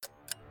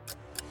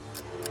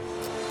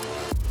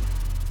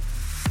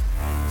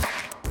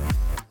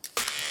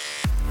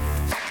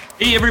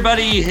Hey,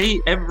 everybody. Hey,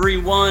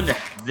 everyone.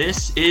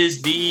 This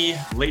is the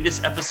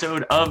latest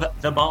episode of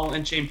the Ball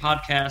and Chain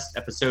podcast,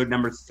 episode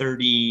number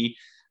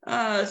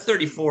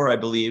 34, I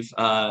believe.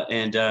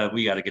 And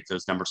we got to get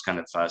those numbers kind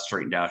of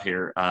straightened out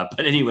here.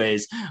 But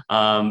anyways,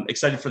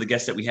 excited for the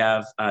guest that we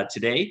have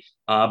today.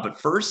 But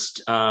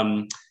first,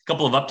 a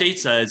couple of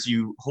updates. As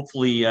you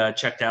hopefully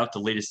checked out the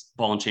latest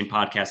Ball and Chain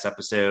podcast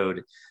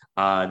episode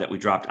that we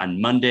dropped on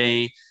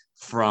Monday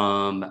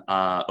from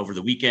over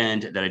the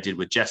weekend that I did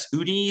with Jess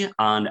Udi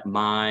on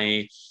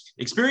my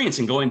experience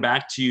in going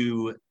back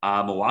to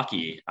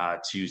Milwaukee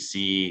to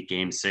see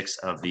Game 6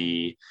 of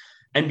the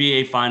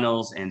NBA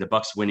Finals and the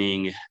Bucks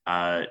winning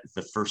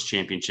the first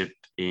championship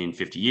in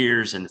 50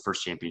 years and the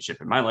first championship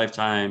in my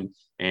lifetime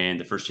and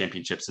the first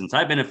championship since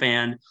I've been a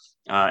fan,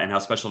 and how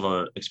special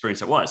of an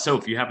experience it was. So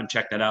if you haven't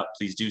checked that out,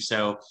 please do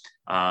so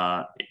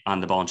on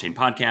the Ball and Chain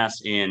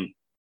podcast. And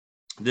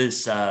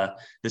this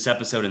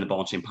episode in the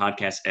Ball and Chain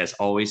podcast, as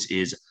always,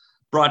 is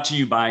brought to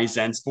you by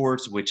Zen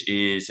Sports, which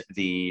is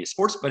the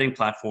sports betting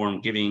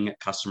platform giving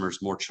customers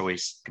more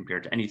choice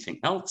compared to anything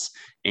else,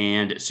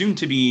 and soon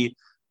to be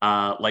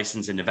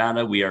licensed in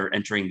Nevada. We are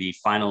entering the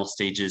final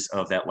stages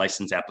of that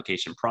license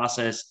application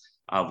process.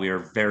 We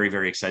are very,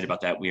 very excited about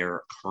that. We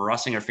are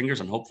crossing our fingers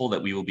and hopeful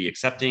that we will be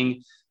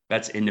accepting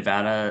bets in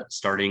Nevada,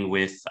 starting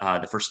with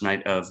the first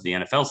night of the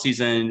NFL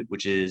season,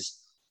 which is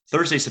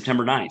Thursday,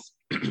 September 9th.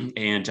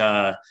 And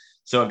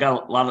so I've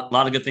got a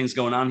lot of good things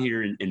going on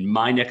here in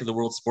my neck of the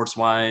world, sports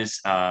wise.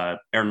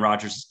 Aaron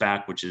Rodgers is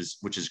back, which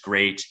is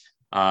great.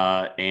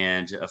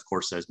 And of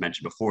course, as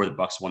mentioned before, the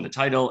Bucks won the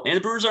title and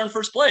the Brewers are in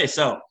first place.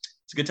 So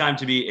it's a good time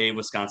to be a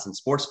Wisconsin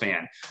sports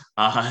fan.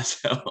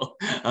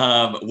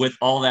 With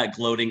all that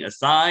gloating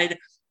aside,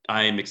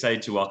 I am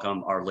excited to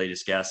welcome our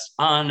latest guest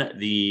on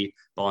the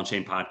Ball and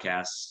Chain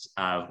podcast,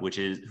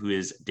 who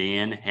is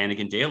Dan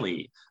Hannigan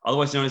Daly,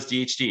 otherwise known as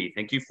DHD.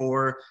 Thank you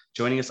for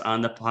joining us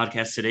on the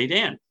podcast today,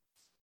 Dan.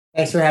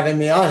 Thanks for having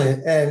me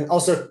on. And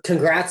also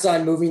congrats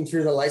on moving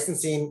through the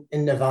licensing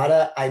in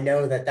Nevada. I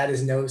know that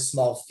is no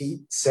small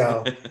feat.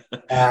 So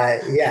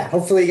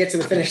hopefully you get to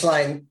the finish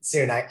line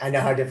soon. I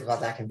know how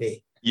difficult that can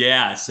be.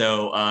 Yeah,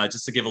 so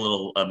just to give a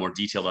little more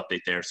detailed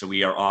update there. So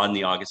we are on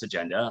the August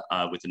agenda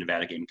with the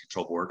Nevada Gaming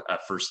Control Board.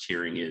 First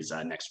hearing is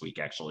next week,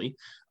 actually.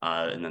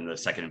 And then the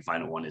second and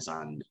final one is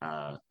on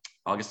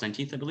August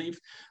 19th, I believe.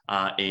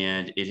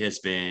 And it has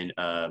been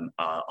a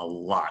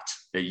lot.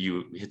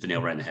 You hit the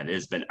nail right in the head. It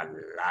has been a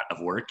lot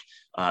of work,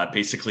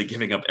 basically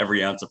giving up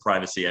every ounce of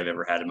privacy I've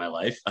ever had in my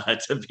life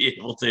to be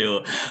able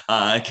to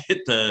get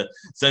the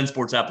Zen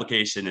Sports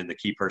application and the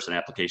key person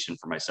application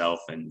for myself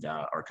and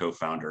our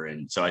co-founder.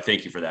 And so I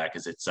thank you for that,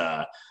 because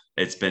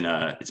it's been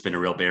a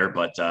real bear,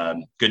 but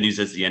good news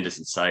is the end is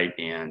in sight,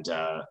 and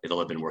it'll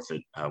have been worth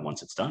it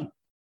once it's done.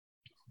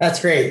 That's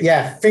great.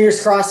 Yeah.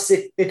 Fingers crossed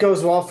it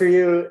goes well for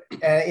you.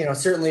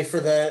 Certainly for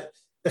the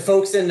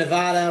folks in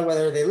Nevada,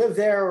 whether they live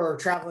there or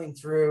traveling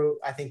through,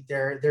 I think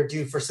they're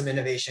due for some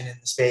innovation in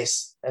the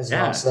space as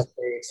well. So that's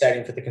very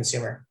exciting for the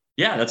consumer.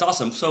 Yeah, that's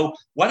awesome. So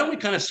why don't we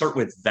kind of start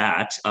with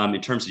that in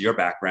terms of your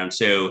background?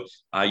 So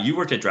you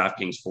worked at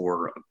DraftKings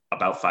for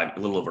about a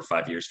little over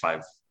 5 years,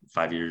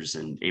 five years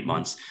and 8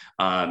 months,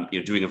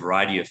 doing a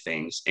variety of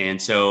things.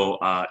 And so,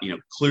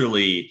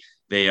 clearly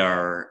they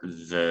are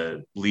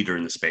the leader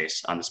in the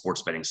space on the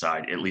sports betting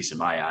side, at least in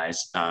my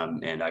eyes.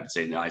 And I would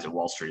say in the eyes of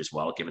Wall Street as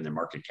well, given their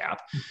market cap.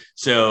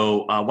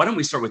 So why don't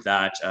we start with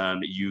that?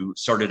 You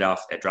started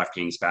off at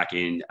DraftKings back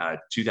in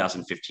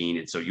 2015.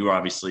 And so you were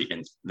obviously,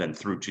 and then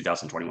through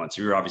 2021.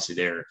 So you were obviously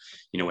there,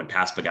 when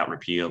PASPA got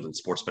repealed and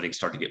sports betting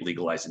started to get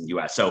legalized in the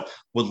US. So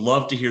would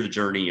love to hear the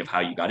journey of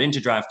how you got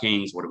into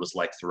DraftKings, what it was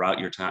like throughout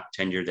your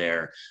tenure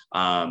there.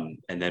 And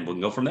then we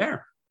can go from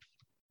there.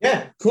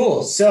 Yeah,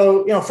 cool.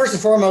 So, first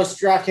and foremost,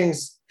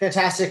 DraftKings,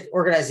 fantastic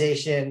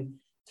organization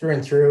through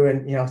and through.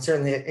 And,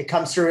 certainly it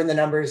comes through in the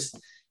numbers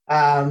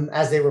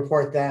as they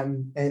report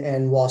them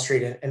and Wall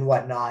Street and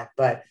whatnot.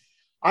 But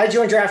I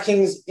joined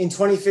DraftKings in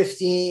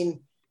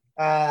 2015,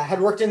 had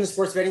worked in the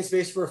sports betting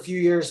space for a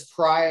few years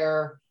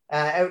prior,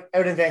 out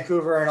in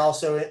Vancouver and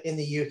also in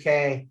the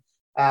UK.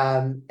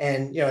 And,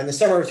 in the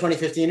summer of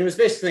 2015, it was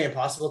basically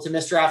impossible to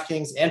miss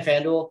DraftKings and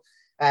FanDuel.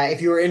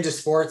 If you were into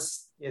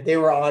sports, they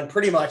were on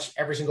pretty much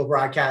every single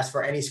broadcast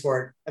for any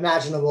sport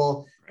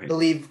imaginable. Right. I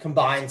believe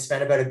combined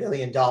spent about $1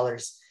 billion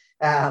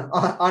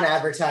on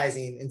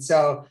advertising. And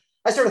so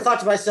I sort of thought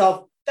to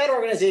myself, that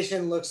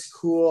organization looks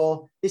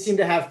cool. They seem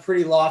to have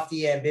pretty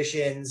lofty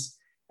ambitions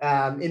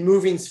in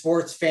moving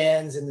sports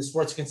fans and the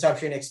sports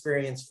consumption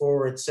experience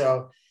forward.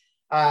 So,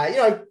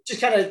 I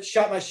just kind of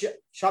shot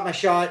my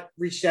shot,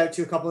 reached out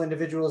to a couple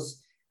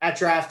individuals at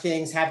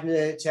DraftKings,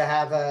 happened to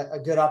have a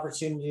good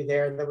opportunity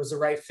there that was the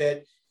right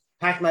fit.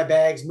 Packed my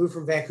bags, moved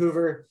from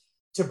Vancouver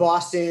to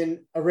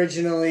Boston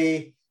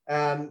originally.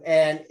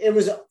 And it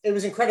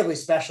was incredibly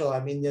special.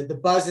 I mean, the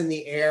buzz in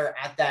the air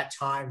at that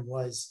time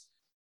was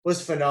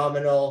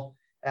phenomenal.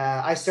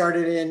 I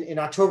started in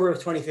October of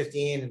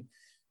 2015.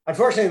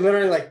 Unfortunately,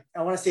 literally,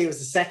 I want to say it was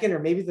the second or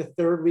maybe the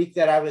third week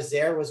that I was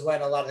there was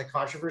when a lot of the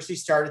controversy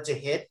started to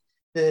hit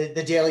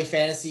the daily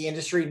fantasy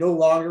industry. No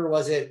longer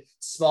was it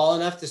small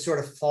enough to sort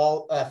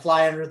of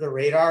fly under the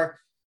radar.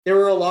 There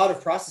were a lot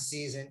of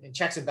processes and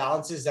checks and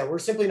balances that were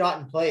simply not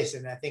in place.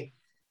 And I think,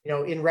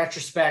 in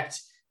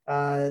retrospect,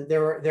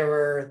 there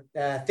were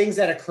things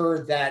that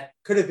occurred that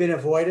could have been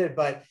avoided,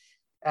 but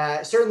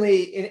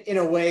certainly in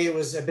a way, it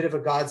was a bit of a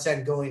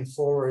godsend going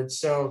forward.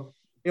 So,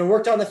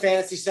 worked on the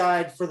fantasy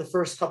side for the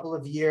first couple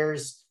of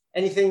years.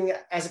 Anything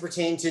as it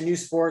pertained to new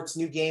sports,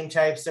 new game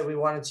types that we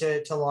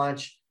wanted to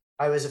launch,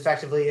 I was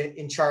effectively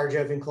in charge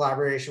of, in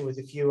collaboration with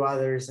a few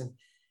others, and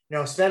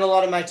spent a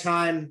lot of my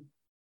time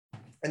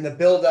in the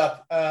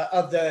buildup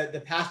of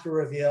the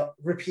PASPA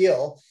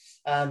repeal.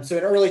 So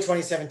in early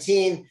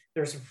 2017,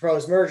 there was a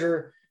proposed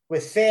merger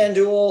with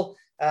FanDuel.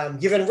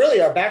 Given really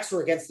our backs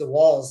were against the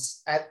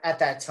walls at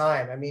that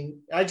time. I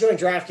mean, I joined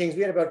DraftKings.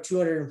 We had about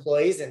 200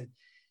 employees, and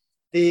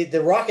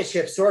the rocket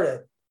ship sort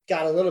of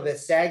got a little bit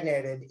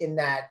stagnated in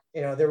that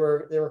there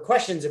were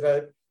questions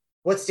about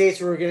what states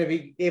we were going to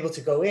be able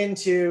to go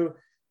into,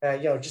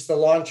 just the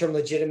long-term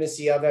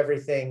legitimacy of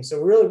everything.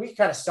 So really, we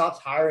kind of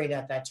stopped hiring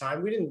at that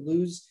time. We didn't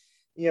lose,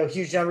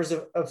 huge numbers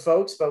of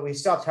folks, but we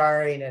stopped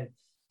hiring. And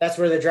that's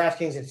where the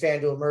DraftKings and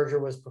FanDuel merger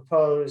was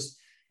proposed.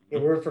 We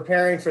were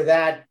preparing for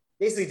that,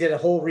 basically did a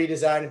whole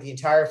redesign of the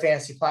entire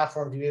fantasy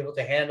platform to be able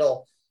to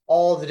handle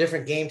all of the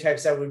different game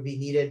types that would be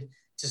needed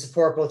to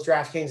support both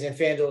DraftKings and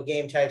FanDuel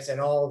game types,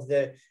 and all of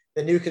the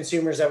new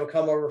consumers that would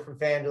come over from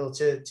FanDuel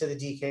to the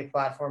DK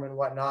platform and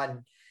whatnot.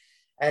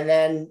 And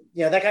then,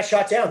 that got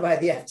shot down by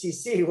the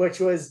FTC, which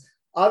was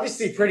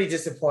obviously pretty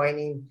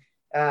disappointing,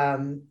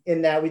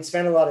 in that we'd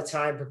spent a lot of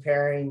time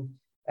preparing.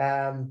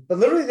 But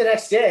literally the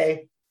next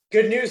day,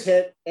 good news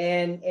hit,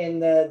 and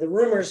the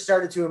rumors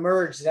started to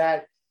emerge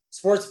that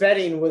sports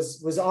betting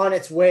was on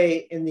its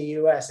way in the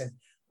US. And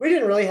we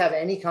didn't really have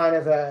any kind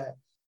of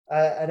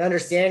an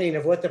understanding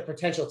of what the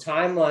potential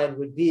timeline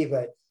would be,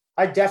 but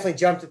I definitely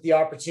jumped at the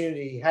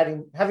opportunity.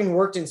 Having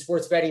worked in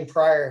sports betting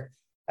prior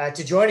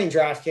to joining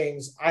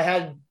DraftKings, I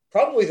had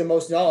probably the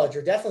most knowledge,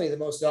 or definitely the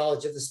most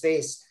knowledge of the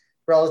space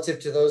relative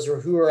to those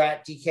who were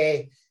at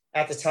DK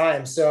at the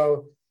time.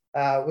 So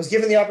was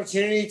given the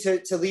opportunity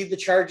to lead the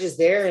charges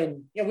there.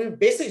 And we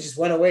basically just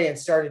went away and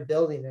started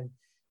building, and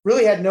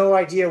really had no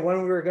idea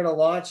when we were going to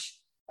launch.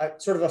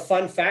 Sort of a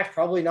fun fact,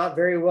 probably not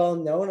very well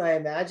known, I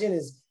imagine,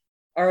 is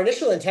our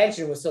initial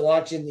intention was to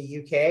launch in the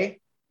UK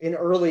in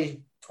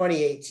early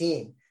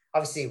 2018.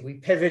 Obviously, we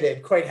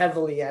pivoted quite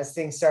heavily as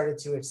things started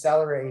to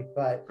accelerate,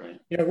 but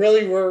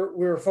really we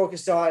were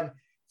focused on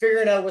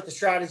figuring out what the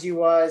strategy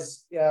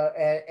was,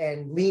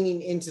 and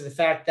leaning into the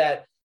fact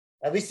that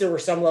at least there were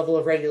some level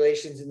of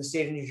regulations in the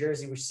state of New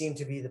Jersey, which seemed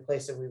to be the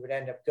place that we would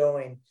end up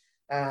going,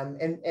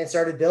 and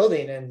started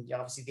building. And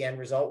obviously the end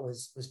result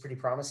was pretty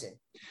promising.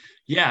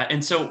 Yeah.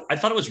 And so I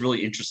thought it was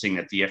really interesting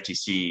that the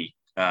FTC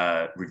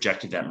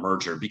rejected that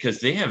merger, because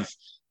they have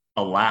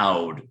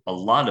allowed a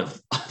lot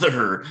of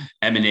other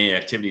M&A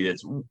activity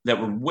that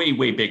were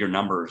way bigger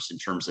numbers in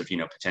terms of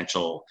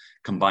potential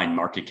combined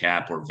market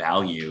cap or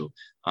value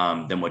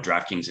than what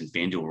DraftKings and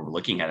FanDuel were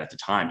looking at the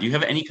time. Do you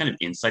have any kind of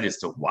insight as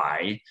to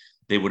why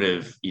they would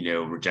have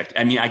rejected?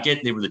 I mean, I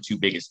get they were the two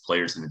biggest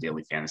players in the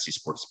daily fantasy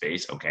sports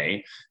space,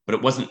 okay, but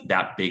it wasn't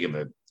that big of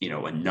a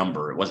a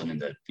number. It wasn't in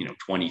the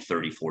 20,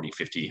 30, 40,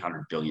 50,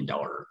 $100 billion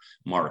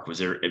mark. Was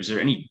there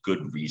any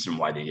good reason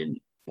why they didn't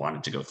want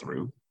it to go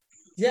through?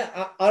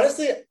 Yeah,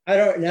 honestly, I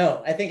don't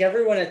know. I think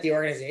everyone at the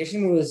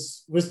organization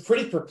was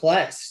pretty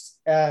perplexed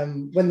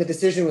when the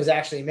decision was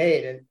actually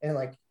made, and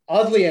like,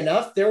 oddly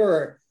enough, there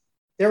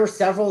were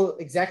several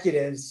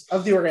executives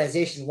of the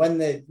organization when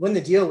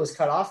the deal was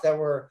cut off that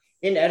were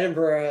in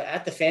Edinburgh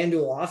at the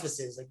FanDuel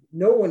offices. Like,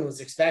 no one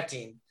was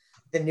expecting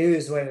the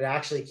news when it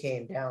actually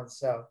came down.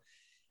 So,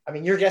 I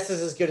mean, your guess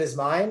is as good as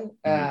mine.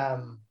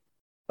 Mm-hmm.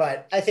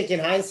 But I think in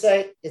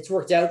hindsight, it's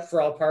worked out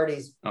for all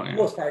parties,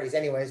 most parties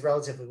anyways,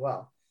 relatively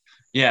well.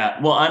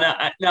 Yeah, well,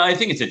 I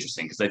think it's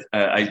interesting because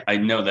I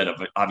know that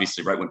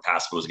obviously right when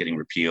PASPA was getting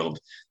repealed,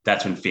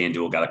 that's when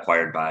FanDuel got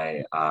acquired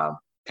by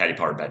Paddy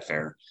Power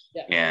Betfair.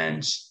 Yeah.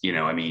 And,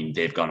 I mean,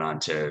 they've gone on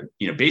to,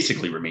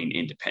 basically remain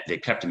independent. They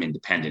kept them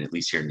independent, at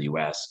least here in the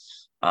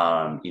US,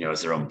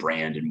 as their own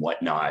brand and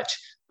whatnot.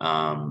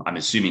 I'm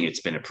assuming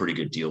it's been a pretty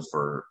good deal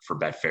for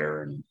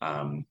Betfair,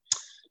 and,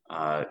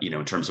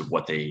 in terms of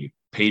what they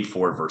paid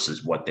for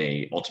versus what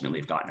they ultimately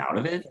have gotten out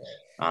of it.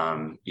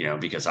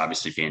 Because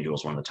obviously FanDuel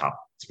is one of the top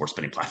sports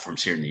betting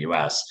platforms here in the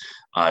US.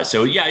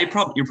 So yeah,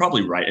 you're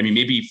probably right. I mean,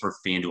 maybe for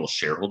FanDuel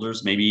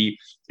shareholders, maybe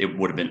it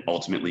would have been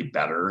ultimately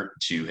better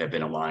to have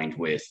been aligned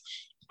with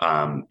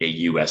a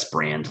US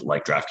brand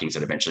like DraftKings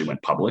that eventually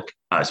went public,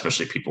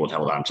 especially if people had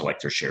held on to like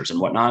their shares and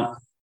whatnot.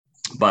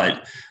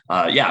 But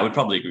yeah, I would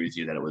probably agree with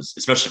you that it was,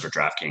 especially for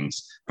DraftKings,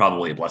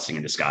 probably a blessing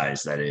in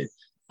disguise that it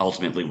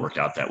ultimately worked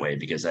out that way,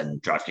 because then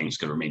DraftKings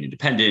could remain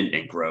independent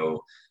and grow,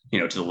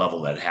 to the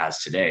level that it has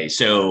today.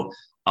 So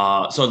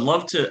I'd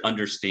love to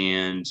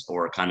understand,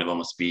 or kind of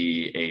almost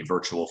be a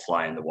virtual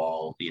fly in the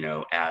wall,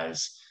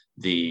 as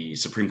the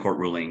Supreme Court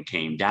ruling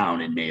came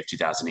down in May of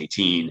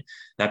 2018,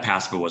 that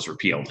PASPA was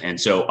repealed. And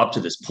so up to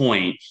this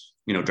point,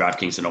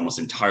 DraftKings had almost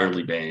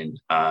entirely been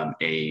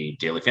a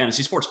daily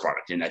fantasy sports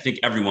product. And I think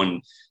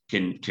everyone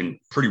can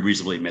pretty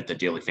reasonably admit that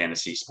daily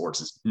fantasy sports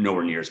is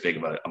nowhere near as big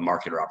of a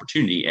market or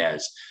opportunity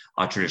as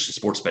traditional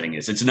sports betting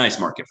is. It's a nice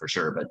market for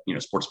sure, but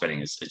sports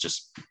betting is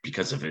just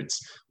because of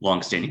its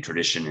long-standing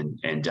tradition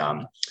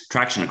and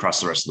traction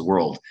across the rest of the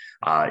world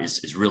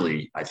is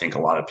really, I think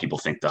a lot of people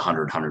think the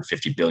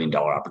 $150 billion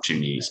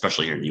opportunity,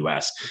 especially here in the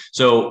US.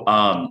 So,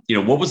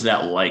 what was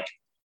that like,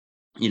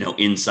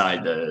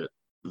 inside the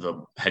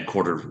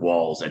headquarters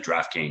walls at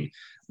DraftKings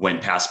when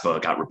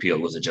PASPA got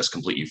repealed? Was it just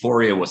complete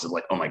euphoria? Was it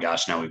like, oh my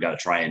gosh, now we've got to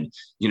try and,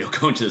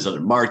 go into this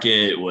other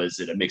market? Was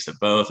it a mix of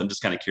both? I'm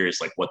just kind of curious,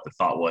 like what the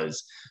thought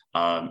was,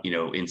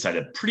 inside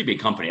a pretty big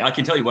company. I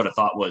can tell you what a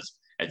thought was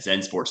at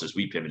Zen Sports as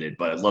we pivoted,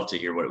 but I'd love to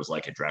hear what it was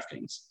like at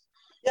DraftKings.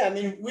 Yeah, I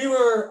mean, we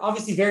were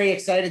obviously very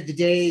excited the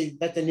day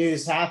that the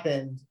news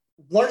happened,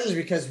 largely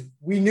because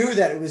we knew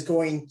that it was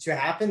going to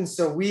happen.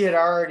 So we had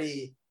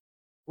already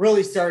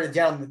really started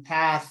down the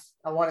path.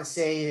 I want to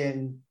say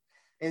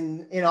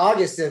in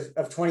August of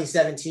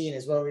 2017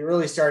 is when we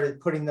really started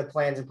putting the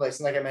plans in place.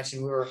 And like I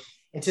mentioned, we were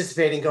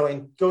anticipating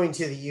going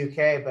to the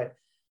UK, but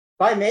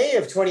by May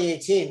of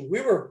 2018,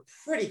 we were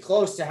pretty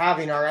close to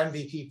having our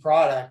MVP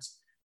product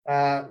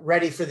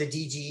ready for the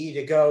DGE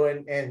to go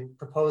and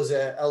propose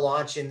a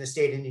launch in the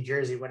state of New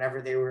Jersey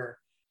whenever they were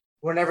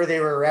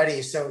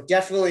ready. So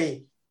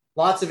definitely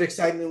lots of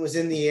excitement was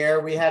in the air.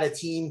 We had a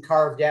team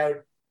carved out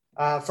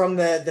from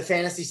the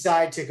fantasy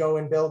side to go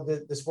and build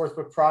the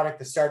sportsbook product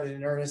that started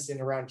in earnest in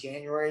around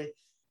January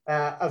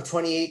of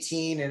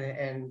 2018.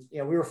 And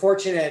we were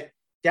fortunate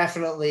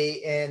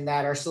definitely in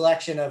that our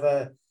selection of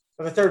a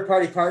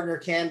third-party partner,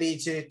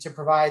 Kambi, to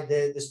provide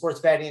the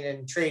sports betting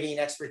and trading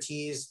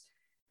expertise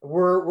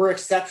were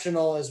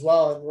exceptional as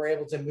well. And were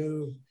able to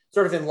move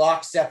sort of in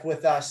lockstep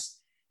with us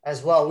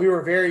as well. We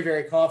were very,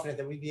 very confident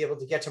that we'd be able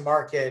to get to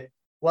market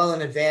well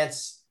in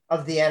advance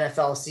of the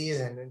NFL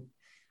season. And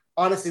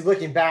honestly,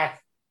 looking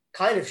back,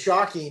 kind of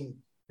shocking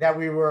that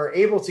we were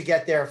able to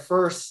get there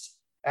first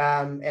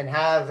and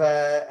have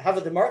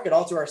the market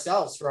all to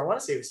ourselves for, I want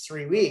to say it was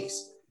 3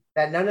 weeks,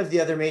 that none of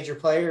the other major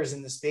players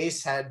in the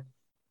space had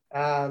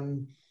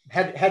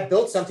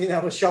built something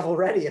that was shovel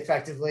ready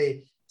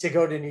effectively to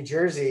go to New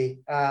Jersey.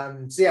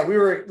 So yeah, we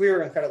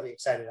were incredibly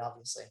excited,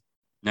 obviously.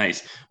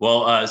 Nice.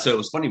 Well, so it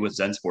was funny with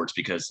Zen Sports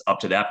because up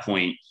to that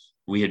point,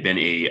 we had been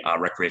a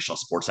recreational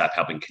sports app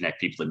helping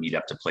connect people to meet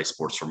up to play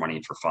sports for money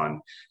and for fun,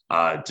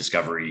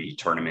 discovery,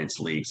 tournaments,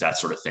 leagues, that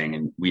sort of thing.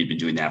 And we had been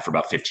doing that for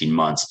about 15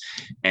 months.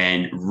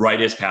 And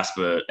right as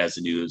the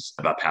news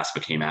about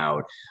PASPA came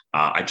out,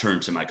 I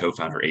turned to my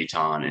co-founder,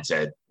 Eitan, and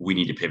said, we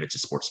need to pivot to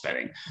sports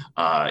betting.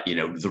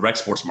 The rec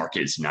sports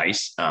market is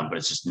nice, but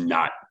it's just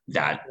not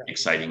that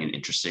exciting and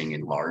interesting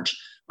and large.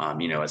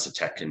 As a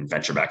tech and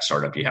venture-backed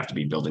startup, you have to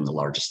be building the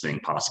largest thing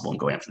possible and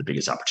going after the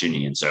biggest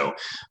opportunity. And so,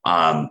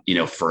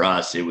 for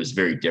us, it was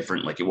very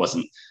different. Like it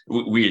wasn't,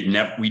 we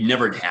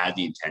never had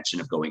the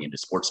intention of going into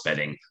sports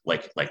betting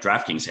like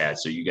DraftKings had.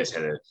 So you guys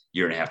had a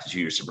year and a half to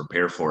 2 years to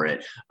prepare for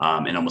it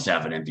and almost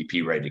have an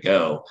MVP ready to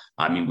go.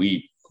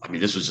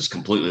 This was just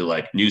completely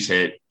like news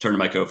hit, turned to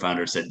my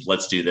co-founder, said,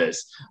 let's do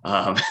this.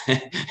 And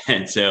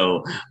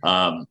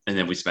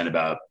then we spent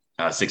about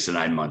 6 to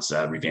 9 months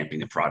revamping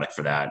the product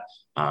for that.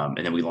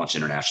 And then we launched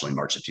internationally in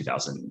March of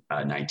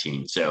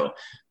 2019. So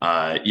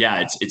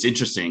it's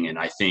interesting. And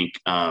I think,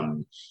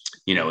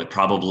 it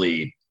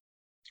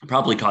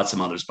probably caught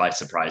some others by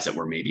surprise that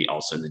we're maybe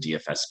also in the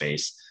DFS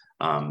space,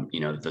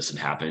 that this had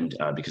happened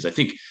because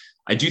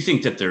I do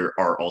think that there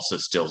are also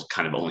still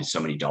kind of only so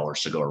many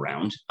dollars to go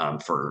around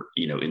for,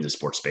 in the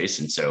sports space.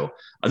 And so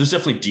there's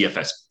definitely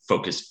DFS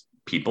focused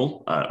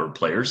people or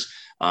players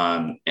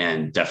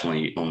and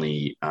definitely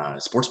only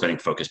sports betting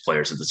focused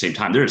players at the same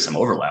time. There is some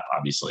overlap,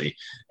 obviously.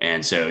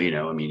 And so,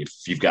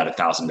 if you've got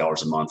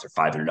 $1,000 a month or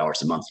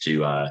 $500 a month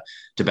to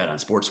bet on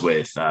sports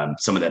with,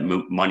 some of that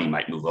money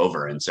might move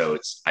over. And so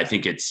I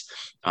think it's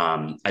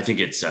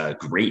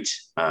great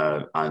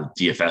on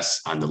DFS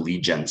on the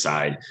lead gen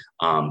side.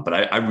 But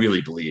I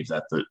really believe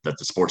that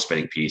the sports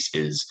betting piece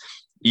is,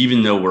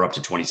 even though we're up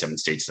to 27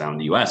 states now in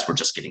the US, we're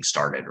just getting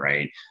started,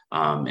 right?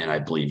 And I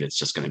believe it's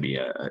just going to be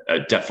a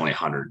definitely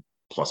 $100+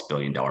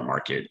 billion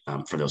market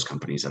for those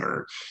companies that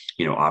are,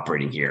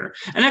 operating here.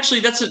 And actually,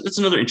 that's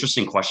another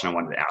interesting question I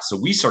wanted to ask. So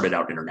we started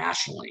out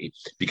internationally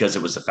because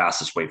it was the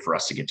fastest way for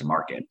us to get to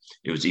market.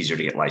 It was easier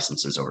to get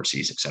licenses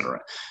overseas, et cetera.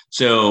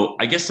 So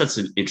I guess that's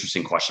an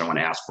interesting question I want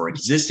to ask for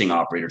existing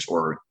operators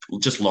or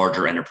just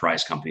larger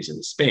enterprise companies in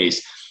the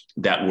space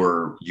that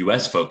were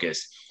US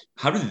focused.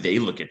 How do they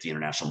look at the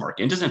international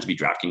market? It doesn't have to be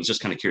DraftKings, just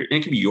kind of curious. And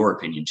it can be your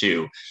opinion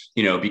too,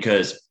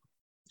 because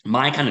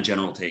my kind of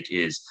general take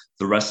is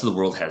the rest of the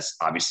world has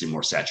obviously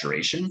more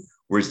saturation,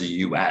 whereas the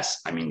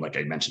US, like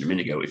I mentioned a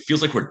minute ago, it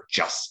feels like we're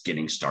just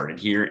getting started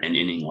here and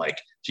inning, like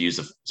to use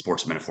a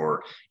sports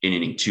metaphor, in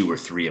inning 2 or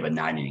 3 of a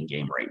 9-inning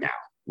game right now.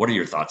 What are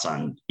your thoughts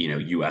on,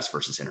 US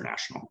versus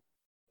international?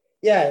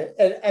 Yeah,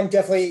 and I'm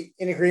definitely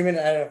in agreement.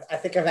 I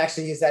think I've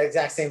actually used that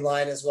exact same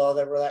line as well,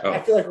 that we're like, I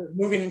feel like we're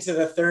moving into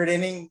the 3rd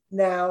inning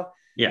now.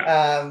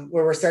 Yeah.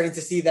 where we're starting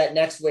to see that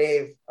next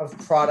wave of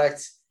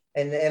product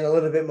and a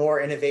little bit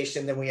more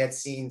innovation than we had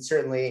seen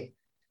certainly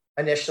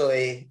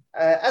initially.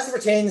 As it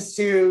pertains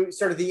to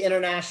sort of the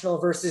international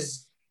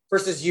versus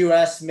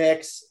US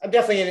mix, I'm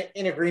definitely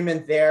in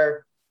agreement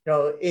there. You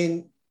know,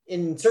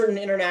 in certain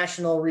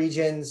international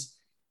regions,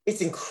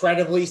 it's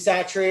incredibly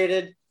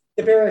saturated.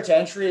 The barrier to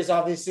entry is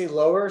obviously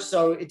lower,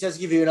 so it does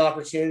give you an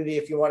opportunity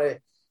if you want to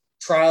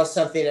trial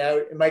something out.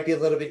 It might be a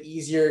little bit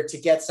easier to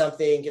get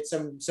something, get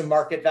some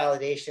market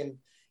validation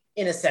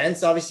in a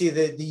sense. Obviously,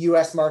 the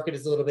US market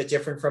is a little bit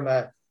different from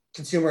a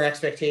consumer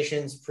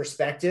expectations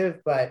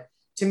perspective, but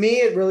to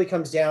me, it really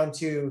comes down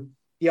to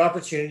the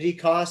opportunity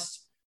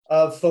cost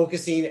of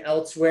focusing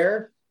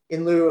elsewhere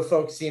in lieu of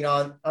focusing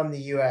on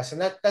the US.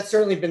 And that's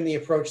certainly been the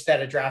approach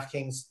that a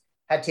DraftKings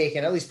had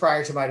taken, at least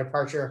prior to my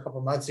departure a couple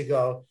of months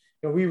ago.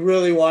 You know, we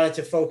really wanted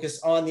to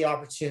focus on the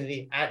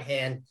opportunity at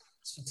hand,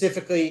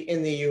 specifically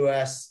in the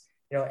US.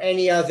 You know,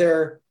 any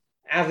other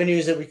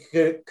avenues that we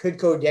could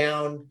go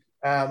down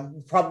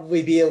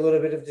probably be a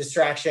little bit of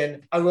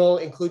distraction. I will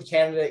include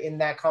Canada in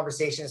that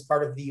conversation as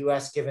part of the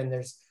US, given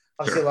there's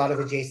obviously a lot of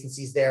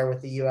adjacencies there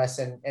with the US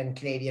and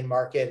Canadian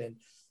market and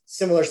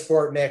similar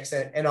sport mix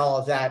and all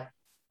of that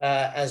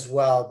as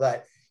well.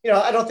 But, you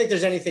know, I don't think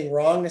there's anything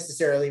wrong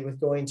necessarily with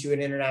going to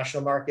an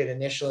international market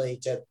initially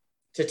to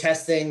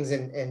test things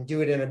and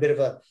do it in a bit of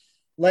a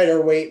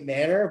lighter weight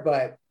manner.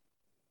 But,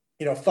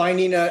 you know,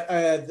 finding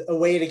a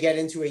way to get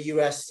into a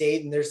US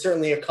state, and there's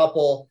certainly a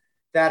couple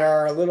that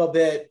are a little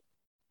bit,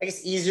 I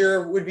guess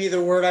easier would be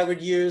the word I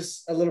would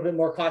use, a little bit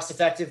more cost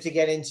effective to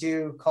get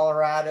into.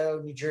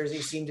 Colorado, New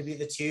Jersey seem to be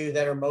the two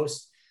that are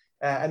most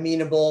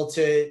amenable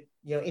to,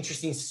 you know,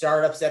 interesting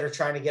startups that are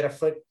trying to get a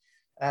foot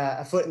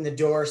in the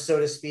door, so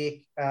to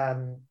speak.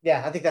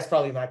 Yeah, I think that's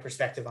probably my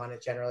perspective on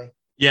it generally.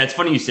 Yeah, it's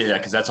funny you say that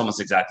because that's almost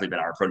exactly been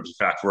our approach. In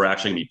fact, we're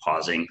actually going to be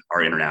pausing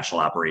our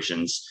international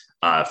operations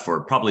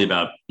for probably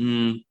about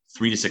 3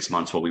 to 6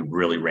 months while we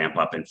really ramp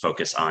up and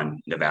focus on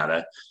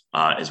Nevada,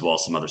 as well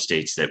as some other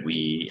states that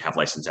we have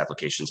license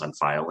applications on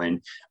file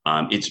in.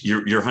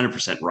 You're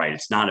 100% right.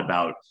 It's not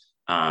about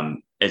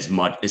it's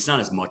not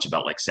as much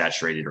about like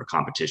saturated or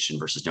competition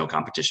versus no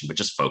competition, but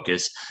just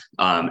focus.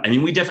 I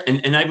mean,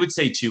 and I would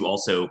say too,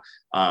 also,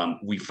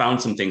 we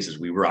found some things as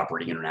we were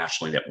operating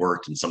internationally that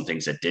worked and some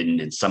things that didn't,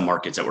 and some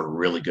markets that were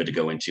really good to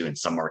go into and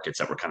some markets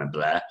that were kind of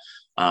blah.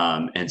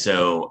 And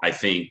so I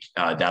think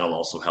that'll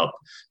also help.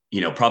 You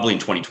know, probably in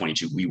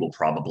 2022, we will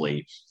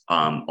probably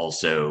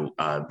also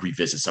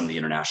revisit some of the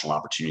international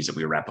opportunities that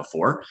we were at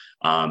before.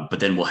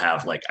 But then we'll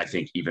have, like, I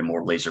think, even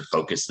more laser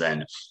focus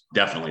than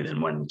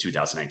when in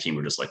 2019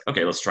 we're just like,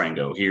 okay, let's try and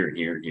go here and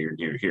here and here and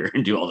here and here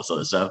and do all this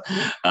other stuff.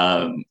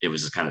 It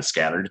was just kind of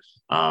scattered.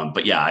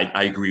 But yeah,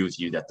 I agree with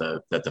you that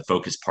the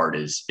focus part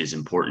is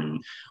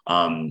important.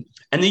 And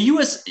the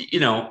US,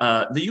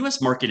 the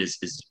US market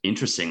is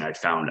interesting. I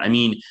found. I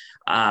mean,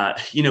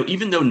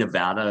 even though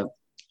Nevada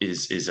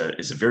is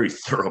a very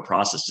thorough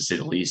process, to say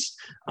the least,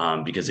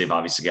 because they've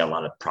obviously got a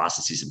lot of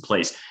processes in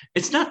place.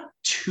 It's not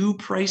too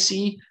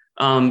pricey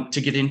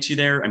to get into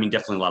there. I mean,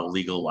 definitely a lot of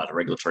legal, a lot of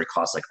regulatory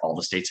costs, like all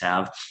the states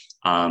have.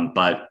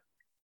 But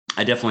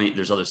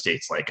there's other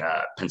states like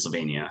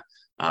Pennsylvania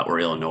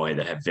or Illinois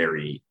that have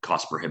very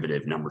cost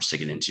prohibitive numbers to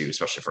get into,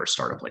 especially for a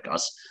startup like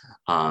us,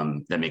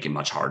 that make it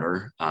much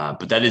harder.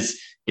 But it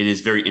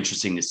is very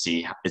interesting to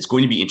see. It's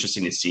going to be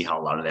interesting to see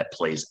how a lot of that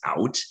plays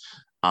out.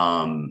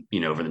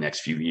 Over the next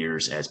few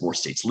years as more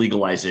states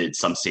legalize it.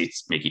 Some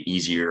states make it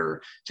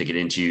easier to get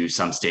into.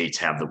 Some states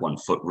have the 1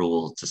 foot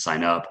rule to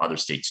sign up. Other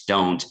states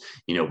don't.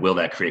 Will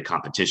that create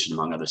competition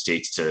among other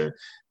states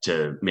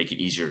to make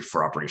it easier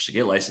for operators to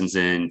get licensed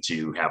in,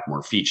 to have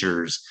more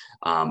features,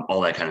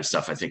 all that kind of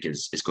stuff, I think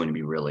is going to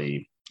be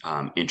really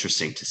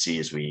interesting to see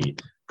as we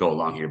go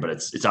along here. But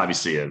it's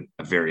obviously a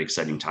very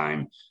exciting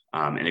time.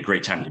 And a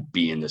great time to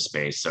be in this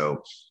space.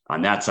 So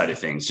on that side of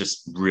things,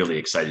 just really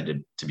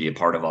excited to be a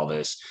part of all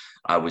this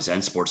with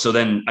Zen Sports. So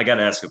then I got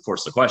to ask, of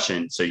course, the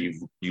question. So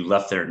you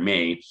left there in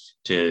May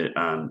to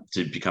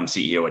become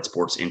CEO at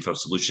Sports Info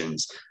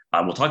Solutions.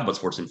 We'll talk about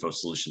Sports Info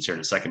Solutions here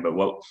in a second, but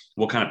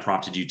what kind of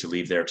prompted you to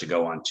leave there to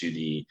go on to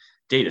the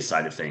data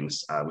side of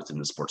things within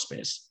the sports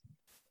space?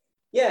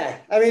 Yeah,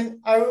 I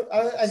mean, I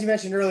as you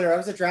mentioned earlier, I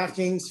was at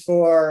DraftKings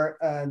for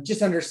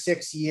just under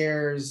 6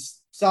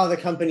 years, saw the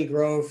company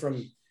grow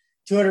from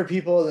 200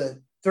 people to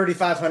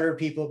 3,500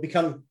 people,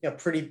 become a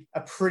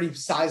pretty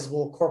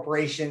sizable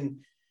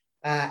corporation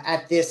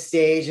at this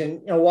stage.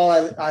 And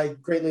while I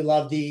greatly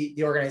love the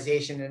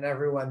organization and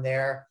everyone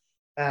there,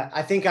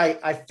 I think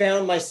I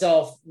found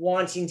myself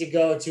wanting to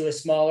go to a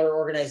smaller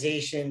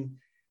organization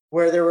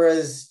where there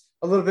was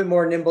a little bit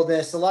more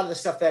nimbleness. A lot of the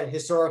stuff that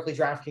historically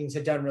DraftKings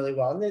had done really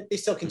well, and they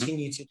still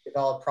continue to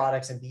develop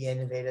products and be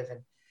innovative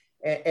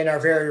and are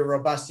very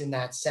robust in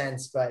that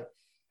sense, but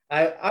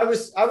I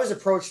was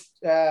approached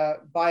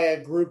by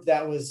a group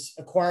that was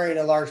acquiring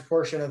a large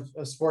portion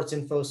of Sports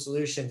Info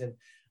Solutions, and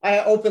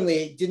I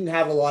openly didn't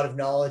have a lot of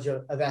knowledge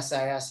of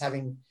SIS,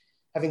 having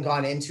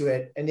gone into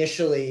it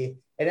initially.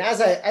 And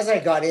as I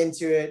got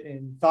into it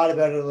and thought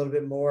about it a little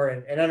bit more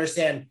and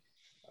understand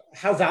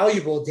how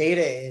valuable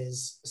data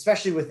is,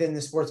 especially within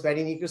the sports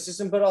betting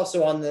ecosystem, but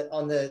also on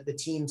the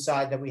team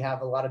side that we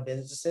have a lot of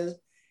business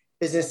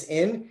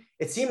in.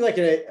 It seemed like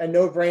a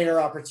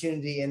no-brainer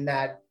opportunity in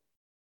that,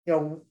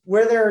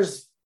 where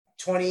there's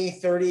 20,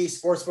 30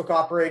 sportsbook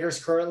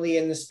operators currently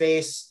in the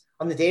space,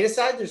 on the data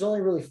side, there's only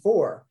really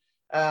four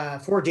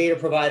data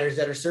providers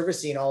that are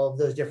servicing all of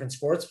those different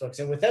sportsbooks.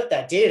 And without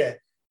that data,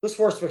 those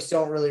sportsbooks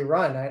don't really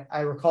run. I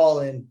recall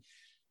I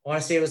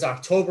want to say it was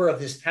October of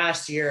this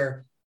past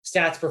year,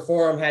 Stats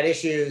Perform had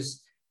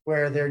issues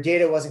where their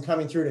data wasn't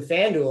coming through to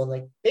FanDuel. And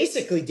like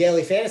basically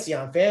daily fantasy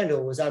on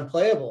FanDuel was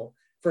unplayable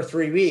for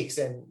 3 weeks.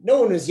 And no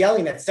one was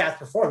yelling at Stats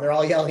Perform. They're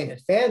all yelling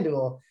at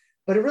FanDuel.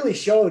 But it really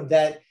showed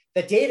that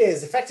data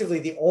is effectively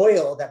the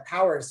oil that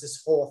powers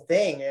this whole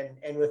thing.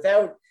 And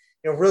without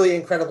really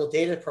incredible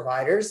data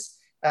providers,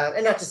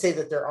 and not to say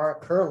that there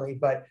aren't currently,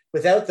 but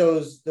without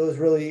those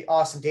really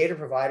awesome data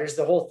providers,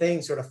 the whole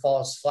thing sort of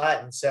falls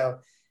flat. And so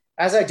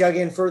as I dug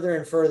in further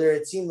and further,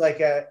 it seemed like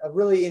a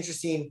really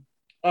interesting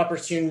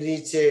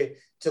opportunity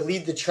to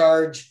lead the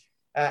charge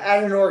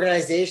at an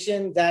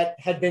organization that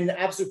had been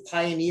absolute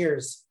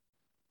pioneers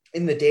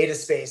in the data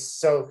space.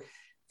 So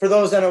for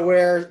those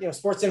unaware,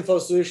 Sports Info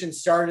Solutions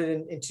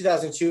started in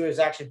 2002. It was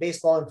actually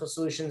Baseball Info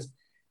Solutions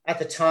at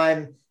the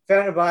time,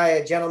 founded by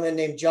a gentleman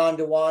named John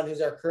Dewan,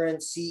 who's our current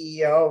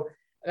CEO,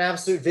 an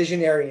absolute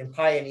visionary and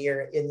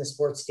pioneer in the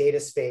sports data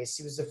space.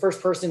 He was the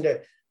first person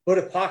to put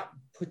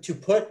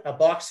a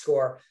box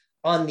score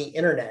on the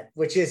internet,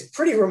 which is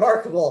pretty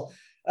remarkable,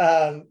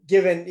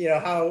 given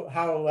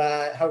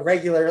how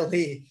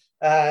regularly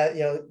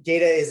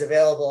data is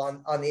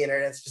available on the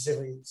internet,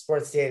 specifically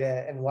sports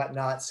data and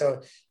whatnot.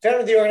 So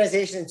founded the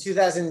organization in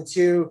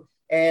 2002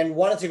 and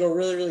wanted to go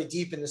really, really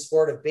deep in the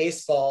sport of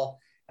baseball.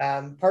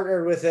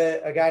 Partnered with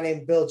a guy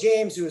named Bill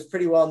James, who was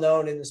pretty well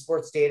known in the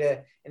sports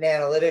data and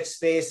analytics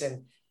space,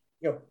 and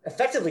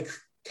effectively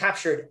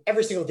captured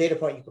every single data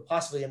point you could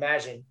possibly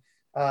imagine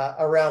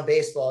around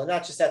baseball, and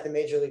not just at the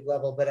major league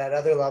level, but at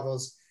other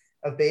levels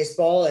of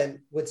baseball, and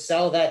would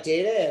sell that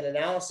data and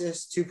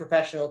analysis to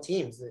professional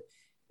teams.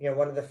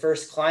 One of the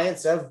first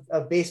clients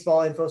of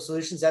Baseball Info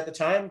Solutions at the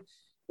time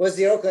was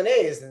the Oakland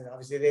A's, and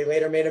obviously they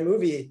later made a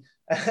movie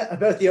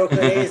about the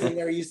Oakland A's and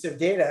their use of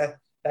data.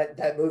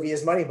 That movie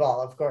is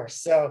Moneyball, of course.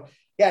 So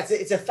yeah,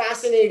 it's a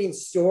fascinating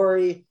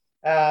story.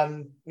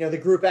 The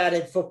group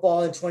added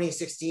football in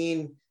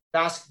 2016,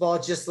 basketball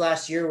just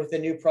last year with a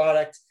new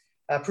product,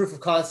 proof of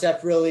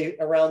concept really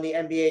around the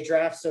NBA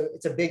draft. So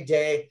it's a big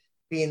day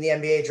being the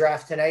NBA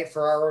draft tonight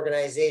for our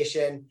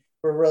organization.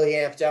 We're really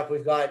amped up.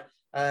 We've got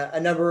a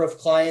number of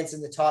clients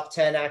in the top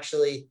 10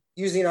 actually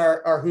using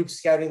our Hoop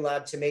Scouting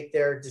Lab to make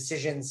their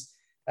decisions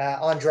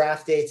on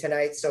draft day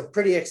tonight. So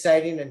pretty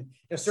exciting. And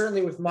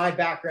certainly with my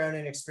background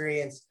and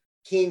experience,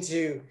 keen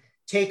to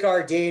take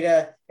our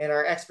data and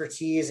our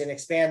expertise and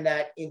expand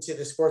that into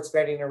the sports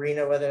betting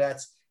arena, whether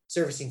that's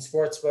servicing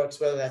sports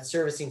books, whether that's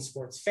servicing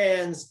sports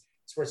fans,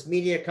 sports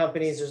media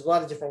companies. There's a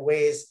lot of different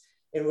ways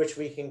in which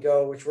we can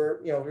go, which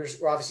we're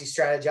obviously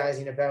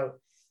strategizing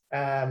about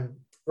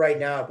right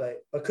now,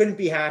 but couldn't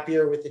be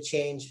happier with the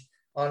change.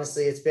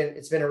 Honestly, it's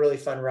been a really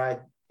fun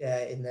ride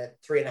in the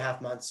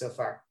 3.5 months so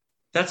far.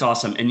 That's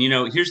awesome. And,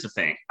 here's the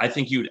thing. I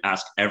think you would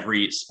ask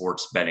every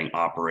sports betting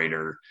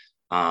operator,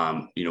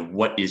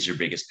 what is your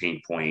biggest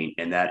pain point?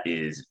 And that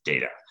is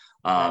data.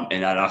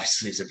 And that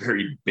obviously is a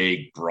very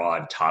big,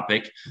 broad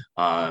topic.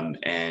 And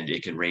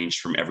it can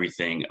range from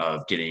everything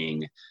of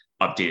getting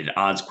updated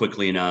odds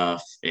quickly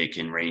enough. It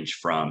can range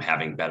from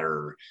having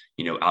better,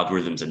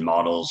 algorithms and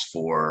models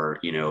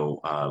for,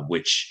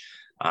 which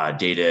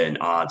data and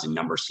odds and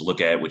numbers to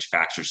look at, which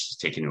factors to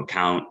take into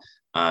account.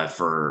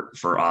 For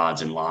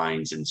odds and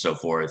lines and so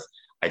forth.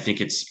 I think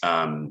it's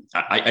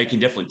I can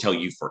definitely tell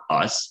you for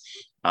us,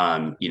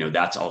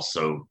 that's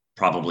also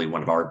probably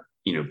one of our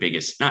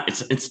biggest.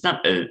 It's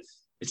not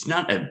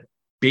a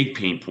big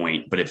pain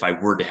point, but if I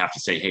were to have to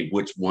say, hey,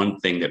 which one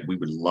thing that we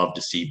would love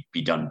to see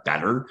be done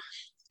better,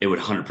 it would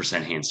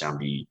 100% hands down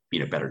be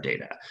better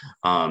data.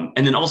 And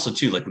then also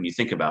too, like when you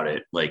think about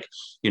it, like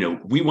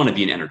we want to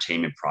be an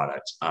entertainment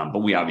product, but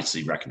we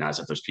obviously recognize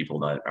that there's people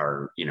that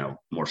are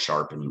more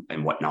sharp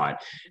and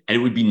whatnot, and it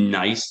would be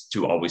nice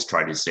to always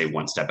try to stay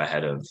one step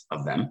ahead of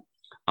them.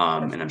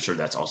 And I'm sure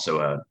that's also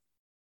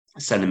a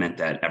sentiment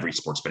that every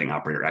sports betting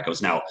operator echoes.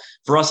 Now,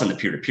 for us on the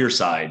peer-to-peer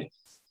side,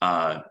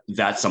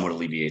 that somewhat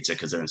alleviates it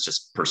because then it's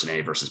just person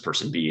A versus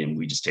person B, and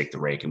we just take the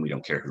rake and we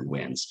don't care who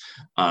wins.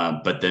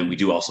 But then we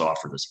do also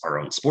offer our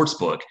own sports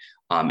book.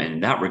 And in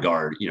that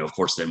regard, of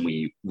course, then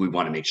we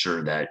want to make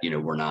sure that,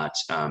 we're not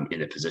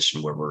in a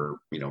position where we're,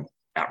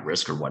 at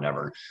risk or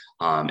whatever.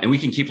 And we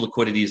can keep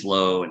liquidities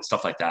low and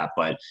stuff like that.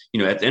 But,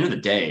 at the end of the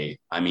day,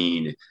 I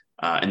mean,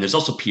 and there's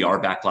also PR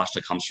backlash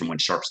that comes from when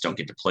sharps don't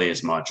get to play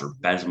as much or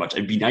bet as much.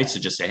 It'd be nice to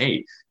just say,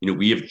 hey,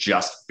 we have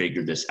just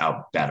figured this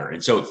out better.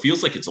 And so it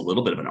feels like it's a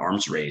little bit of an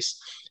arms race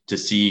to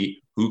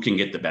see who can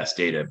get the best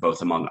data,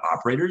 both among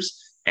operators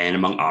and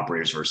among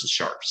operators versus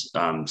sharps.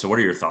 So what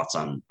are your thoughts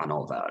on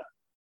all of that?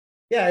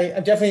 Yeah,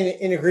 I'm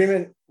definitely in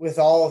agreement with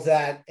all of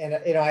that, and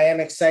I am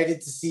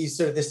excited to see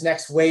sort of this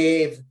next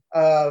wave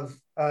of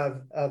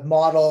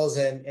models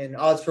and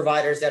odds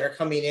providers that are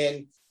coming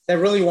in that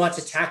really want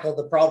to tackle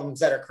the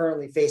problems that are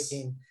currently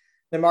facing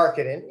the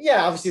market. And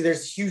yeah, obviously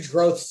there's huge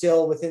growth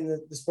still within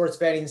the sports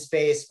betting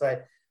space,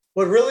 but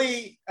what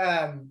really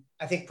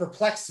I think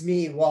perplexed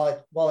me while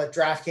at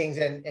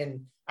DraftKings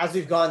and as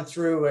we've gone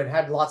through and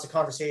had lots of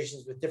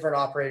conversations with different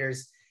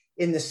operators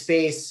in the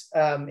space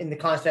in the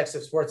context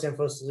of sports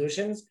info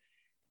solutions,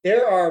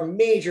 there are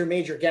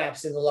major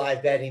gaps in the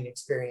live betting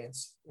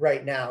experience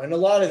right now, and a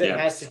lot of it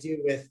has to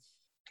do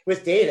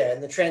with data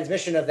and the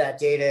transmission of that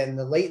data and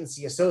the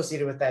latency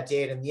associated with that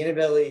data and the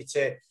inability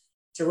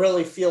to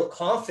really feel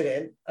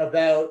confident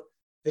about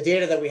the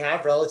data that we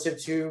have relative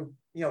to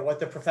what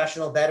the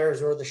professional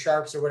bettors or the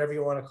sharps or whatever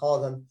you want to call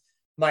them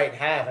might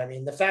have. I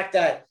mean, the fact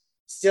that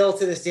still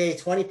to this day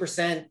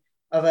 20%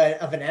 of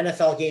an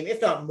NFL game,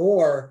 if not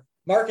more,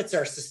 markets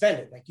are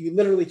suspended. Like you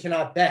literally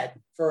cannot bet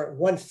for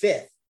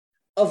 1/5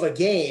 of a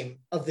game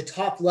of the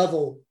top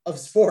level of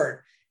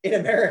sport in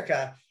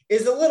America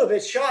is a little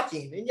bit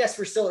shocking. And yes,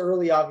 we're still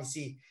early,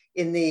 obviously,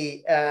 in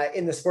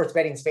the sports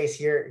betting space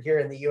here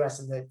in the US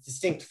and the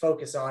distinct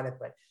focus on it,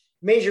 but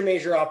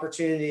major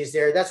opportunities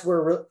there. That's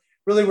where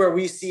really where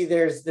we see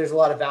there's a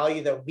lot of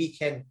value that we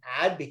can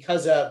add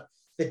because of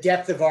the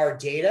depth of our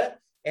data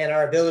and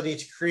our ability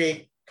to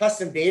create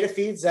custom data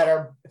feeds that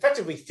are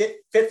effectively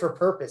fit for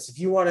purpose. If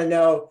you want to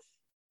know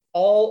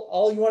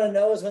all you want to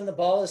know is when the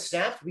ball is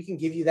snapped, we can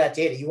give you that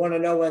data. You want to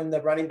know when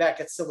the running back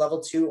gets to level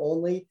 2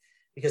 only,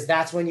 because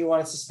that's when you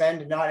want to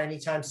suspend and not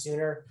anytime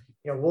sooner.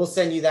 We'll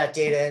send you that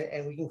data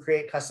and we can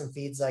create custom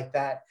feeds like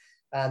that.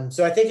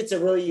 So I think it's a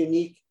really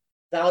unique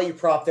value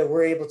prop that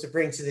we're able to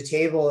bring to the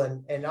table.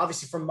 And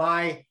obviously from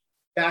my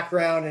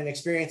background and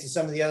experience and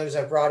some of the others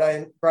I've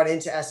brought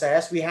into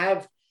SIS, we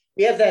have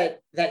that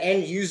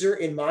end user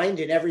in mind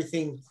in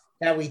everything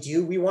that we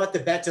do. We want the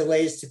bet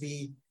delays to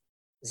be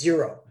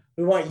zero.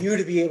 We want you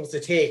to be able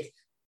to take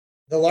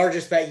the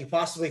largest bet you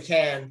possibly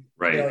can,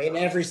 right, in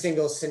every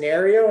single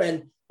scenario,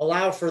 and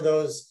allow for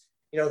those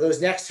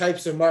next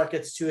types of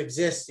markets to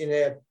exist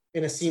in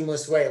a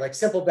seamless way. Like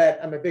Simple Bet,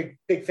 I'm a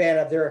big fan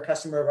of. They're a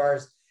customer of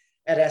ours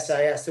at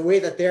SIS. The way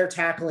that they're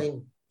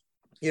tackling,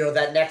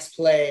 that next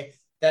play,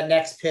 that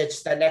next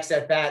pitch, that next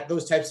at bat,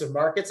 those types of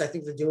markets, I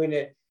think they're doing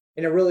it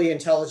in a really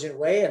intelligent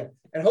way,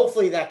 and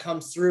hopefully that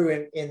comes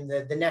through in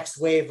the next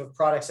wave of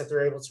products that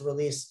they're able to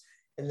release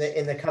in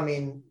the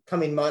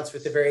coming months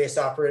with the various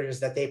operators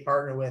that they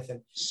partner with.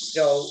 And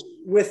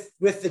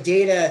with the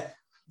data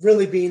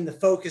really being the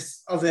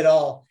focus of it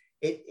all,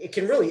 it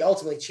can really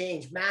ultimately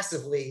change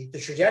massively the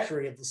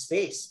trajectory of the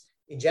space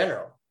in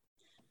general.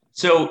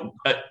 So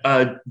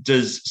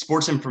does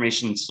Sports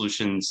Information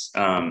Solutions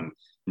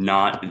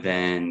not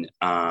then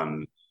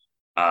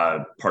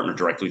partner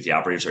directly with the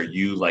operators? Are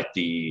you like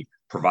the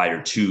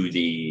provider to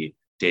the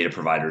data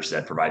providers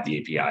that provide the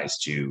APIs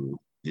to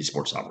the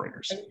sports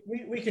operators?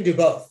 We can do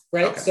both,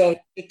 right? Okay. So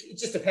it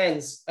just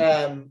depends.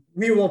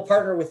 We will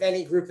partner with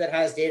any group that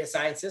has data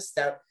scientists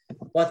that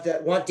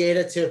want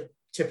data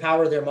to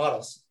power their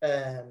models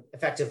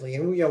effectively.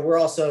 And we're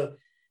also,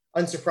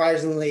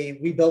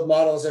 unsurprisingly, we build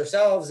models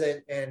ourselves,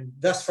 and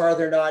thus far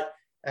they're not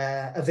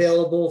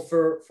available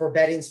for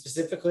betting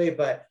specifically.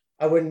 But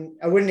I wouldn't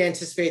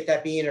anticipate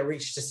that being a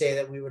reach to say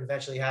that we would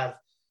eventually have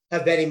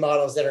betting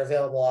models that are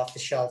available off the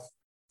shelf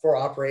for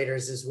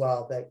operators as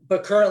well.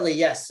 But currently,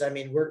 yes, I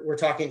mean, we're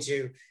talking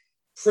to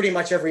pretty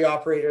much every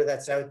operator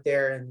that's out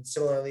there, and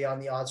similarly on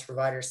the odds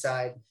provider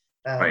side.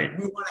 Right.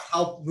 We want to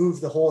help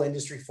move the whole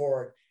industry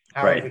forward.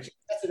 However, right.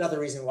 That's another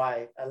reason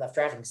why I left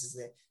DraftKings, is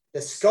that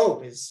the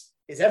scope is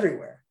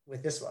everywhere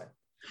with this one.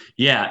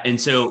 Yeah. And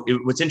so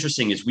what's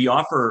interesting is we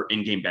offer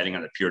in-game betting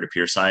on the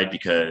peer-to-peer side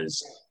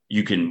because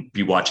you can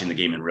be watching the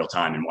game in real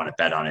time and want to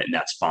bet on it, and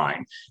that's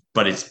fine.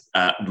 But it's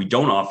we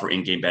don't offer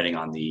in-game betting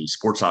on the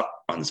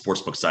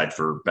sportsbook side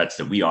for bets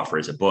that we offer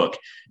as a book,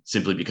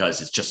 simply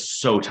because it's just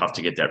so tough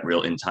to get that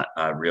real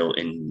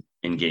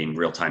in-game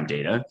real-time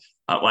data.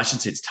 Well, I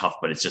shouldn't say it's tough,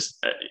 but it's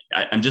just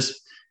I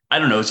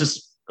don't know. It's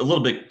just a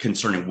little bit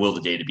concerning. Will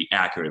the data be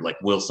accurate? Like,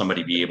 will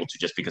somebody be able to,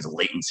 just because of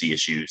latency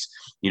issues,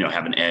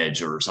 have an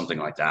edge or something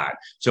like that?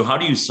 So how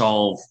do you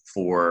solve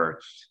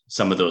for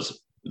some of those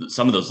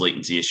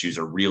latency issues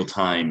or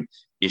real-time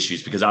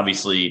issues? Because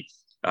obviously,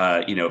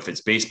 if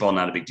it's baseball,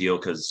 not a big deal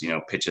because,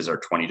 pitches are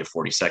 20 to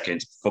 40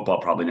 seconds.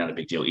 Football, probably not a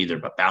big deal either.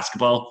 But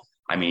basketball,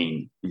 I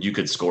mean, you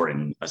could score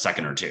in a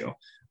second or two,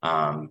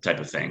 type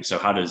of thing. So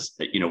how does,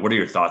 what are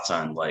your thoughts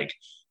on like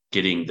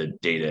getting the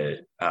data,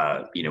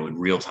 in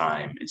real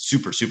time, in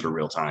super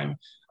real time,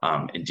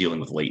 and dealing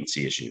with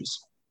latency issues?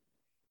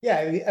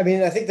 Yeah, I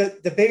mean, I think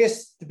the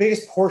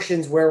biggest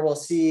portions where we'll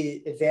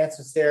see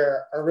advancements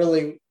there are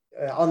really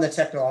on the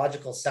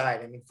technological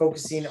side. I mean,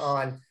 focusing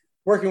on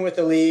working with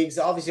the leagues.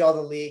 Obviously, all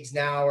the leagues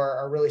now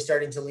are really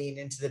starting to lean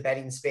into the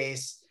betting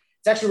space.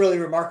 It's actually really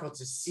remarkable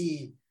to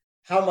see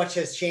how much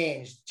has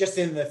changed just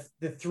in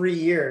the 3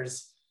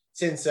 years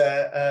since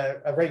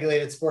a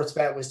regulated sports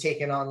bet was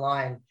taken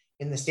online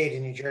in the state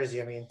of New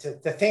Jersey. I mean,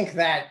 to think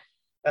that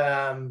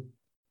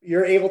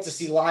you're able to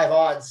see live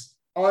odds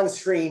on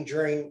screen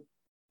during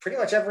pretty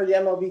much every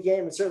MLB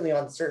game, and certainly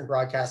on certain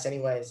broadcasts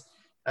anyways,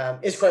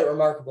 is quite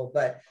remarkable.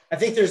 But I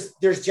think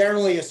there's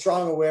generally a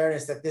strong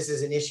awareness that this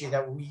is an issue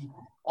that we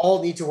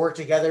all need to work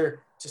together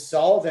to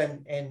solve.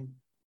 And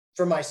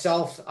for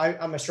myself,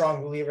 I'm a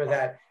strong believer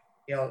that,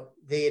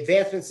 the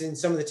advancements in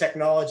some of the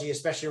technology,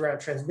 especially around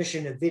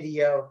transmission of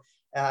video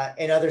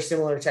and other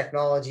similar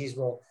technologies,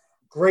 will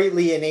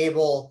greatly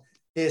enable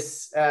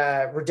this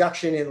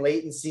reduction in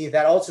latency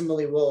that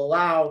ultimately will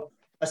allow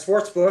a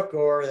sports book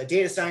or the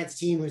data science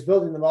team who's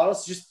building the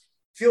models to just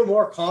feel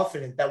more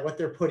confident that what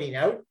they're putting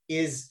out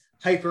is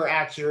hyper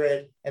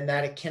accurate and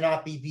that it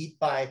cannot be beat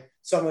by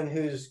someone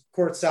who's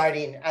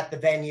courtsiding at the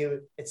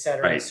venue, et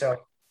cetera. Right. So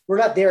we're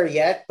not there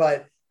yet,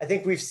 but I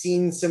think we've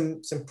seen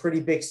some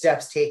pretty big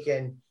steps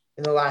taken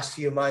in the last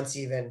few months,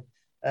 even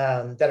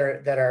that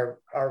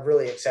are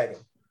really exciting.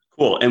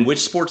 Cool. And which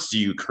sports do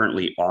you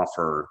currently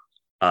offer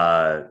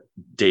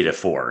data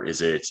for?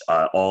 Is it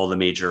all the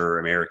major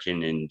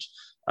American and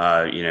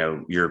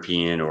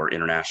European or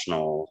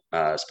international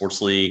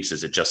sports leagues?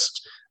 Is it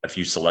just a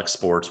few select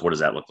sports? What does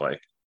that look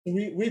like?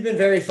 We've been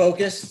very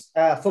focused,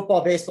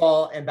 football,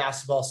 baseball, and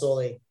basketball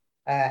solely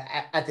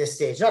at this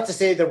stage. Not to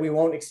say that we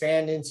won't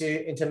expand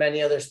into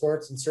many other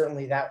sports, and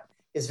certainly that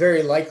is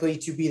very likely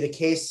to be the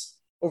case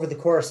over the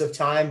course of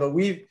time. But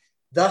we've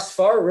thus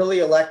far really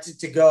elected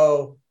to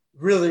go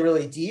really,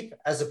 really deep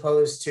as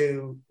opposed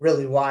to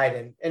really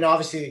wide. And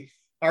obviously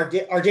our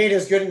data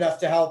is good enough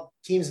to help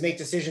teams make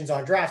decisions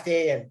on draft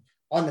day and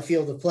on the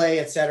field of play,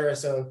 et cetera.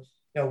 So,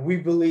 we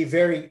believe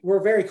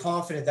we're very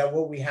confident that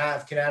what we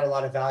have can add a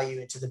lot of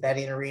value into the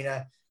betting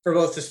arena for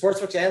both the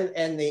sportsbooks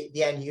and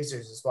the end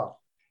users as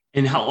well.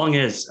 And how long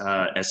has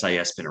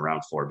SIS been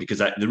around for? Because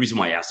the reason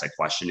why I asked that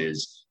question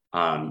is,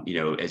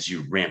 as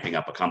you're ramping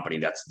up a company,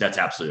 that's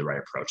absolutely the right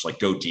approach. Like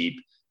go deep,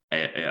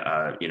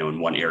 in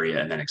one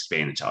area and then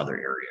expand into other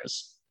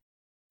areas.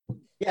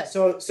 Yeah.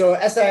 So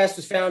SIS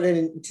was founded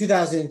in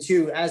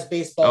 2002 as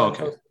Baseball and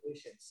Pro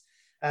Solutions.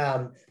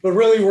 But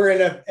really we're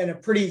in a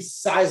pretty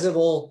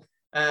sizable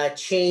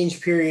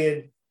change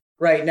period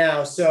right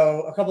now.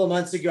 So prior to a couple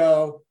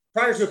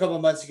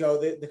of months ago,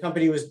 the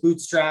company was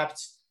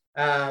bootstrapped,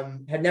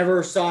 had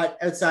never sought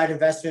outside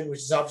investment,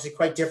 which is obviously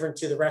quite different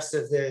to the rest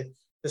of the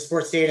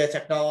sports data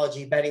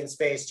technology betting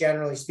space,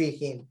 generally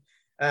speaking.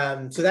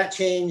 So that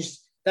changed.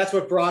 That's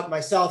what brought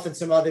myself and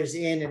some others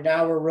in. And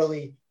now we're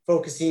really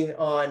focusing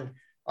on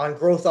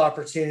growth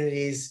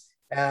opportunities.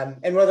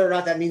 And whether or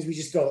not that means we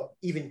just go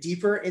even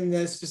deeper in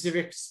the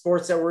specific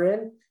sports that we're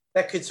in,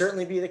 that could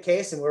certainly be the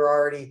case. And we're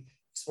already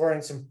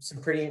exploring some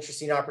pretty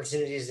interesting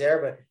opportunities there.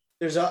 But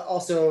there's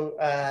also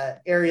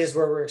areas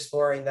where we're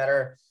exploring that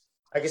are,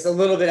 I guess, a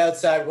little bit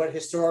outside what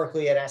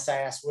historically at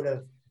SIS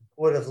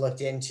would have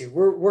looked into.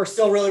 We're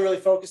still really, really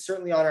focused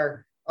certainly on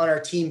our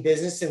team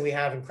business, and we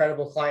have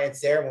incredible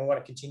clients there, and we want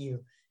to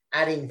continue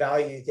adding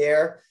value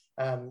there.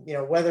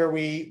 Whether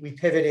we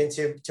pivot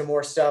into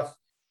more stuff,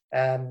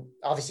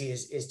 obviously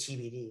is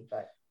TBD,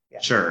 but yeah.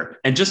 Sure.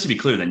 And just to be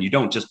clear, then you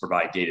don't just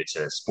provide data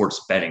to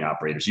sports betting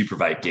operators, you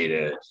provide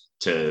data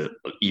to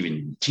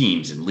even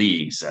teams and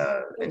leagues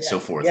so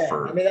forth.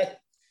 Yeah.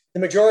 The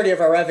majority of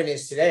our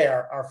revenues today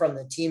are from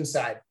the team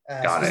side.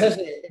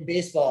 Especially in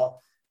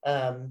baseball,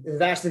 the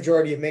vast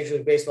majority of Major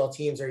League Baseball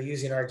teams are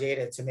using our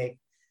data to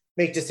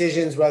make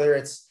decisions, whether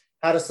it's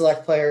how to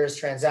select players,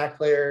 transact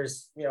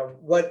players,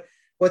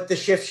 what the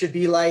shift should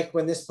be like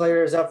when this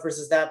player is up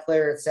versus that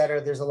player, et cetera.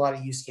 There's a lot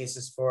of use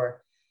cases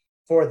for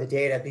the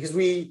data because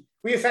we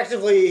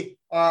effectively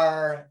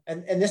are,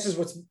 and this is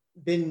what's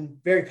been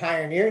very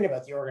pioneering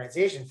about the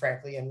organization,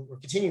 frankly, and we're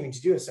continuing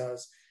to do so,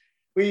 is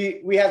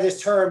we have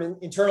this term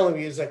internally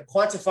we use, like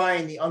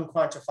quantifying the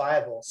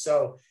unquantifiable.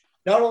 So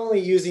not only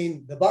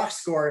using the box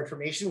score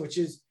information, which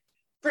is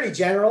pretty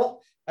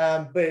general,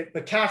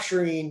 but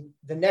capturing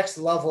the next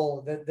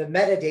level, the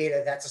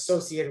metadata that's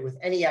associated with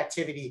any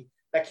activity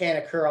that can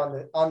occur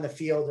on the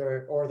field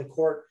or the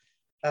court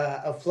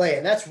of play.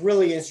 And that's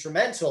really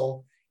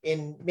instrumental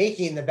in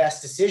making the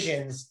best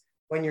decisions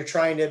when you're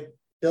trying to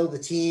build a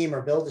team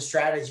or build a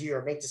strategy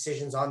or make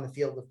decisions on the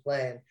field of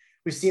play. And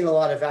we've seen a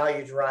lot of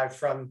value derived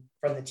from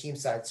the team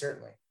side,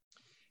 certainly.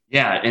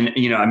 Yeah. And,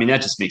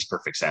 that just makes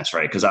perfect sense,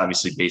 right? Because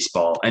obviously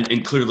baseball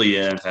and clearly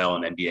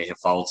NFL and NBA have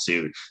followed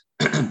suit,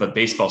 but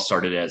baseball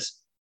started as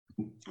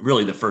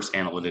really the first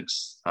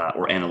analytics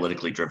or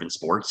analytically driven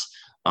sports.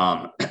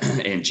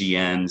 And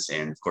GMs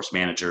and of course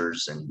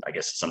managers and I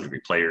guess to some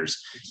degree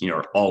players,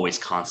 are always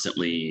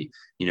constantly,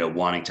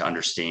 wanting to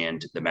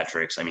understand the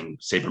metrics. I mean,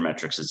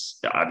 sabermetrics is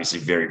obviously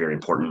very, very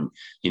important,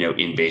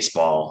 in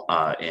baseball.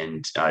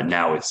 And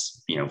now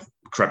it's,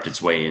 crept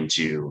its way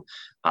into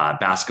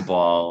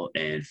basketball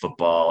and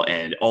football,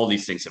 and all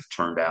these things have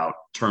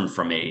turned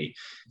from a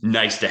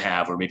nice to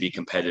have or maybe a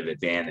competitive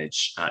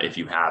advantage if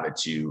you have it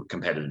to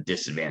competitive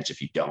disadvantage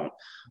if you don't.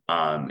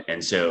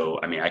 And so,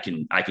 I mean, I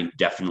can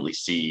definitely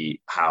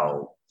see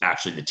how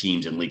actually the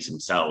teams and leagues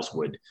themselves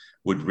would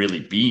really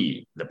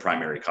be the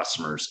primary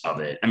customers of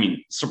it. I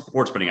mean,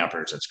 sports betting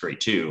operators, that's great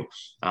too.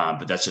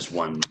 But that's just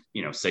one,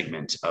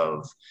 segment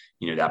of,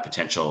 that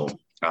potential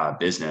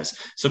business.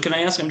 So can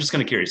I ask, I'm just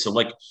kind of curious. So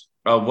like,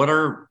 what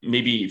are,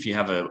 maybe if you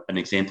have an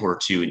example or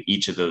two in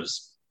each of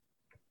those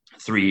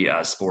three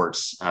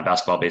sports,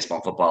 basketball, baseball,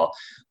 and football,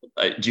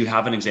 do you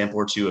have an example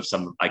or two of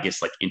some, I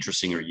guess, like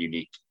interesting or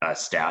unique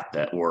stat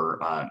that or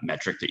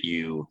metric that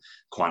you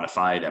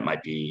quantify that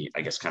might be,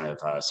 I guess, kind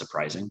of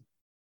surprising?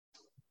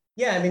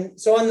 Yeah, I mean,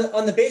 so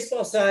on the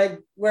baseball side,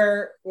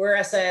 where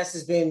SIS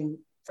has been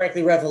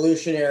frankly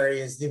revolutionary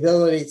is the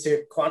ability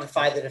to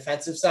quantify the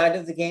defensive side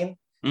of the game.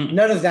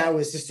 None of that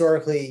was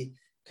historically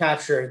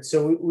captured.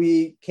 So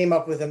we came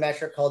up with a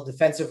metric called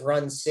defensive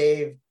runs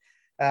saved,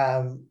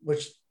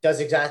 which does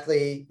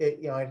exactly,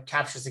 it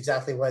captures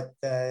exactly what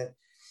the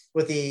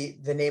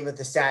name of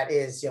the stat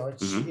is.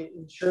 It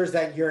ensures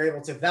that you're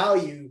able to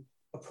value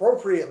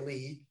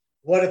appropriately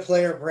what a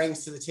player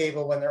brings to the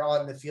table when they're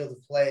on the field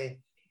of play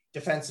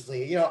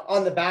defensively.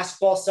 On the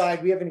basketball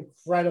side, we have an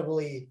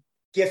incredibly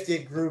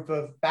gifted group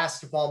of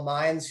basketball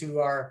minds who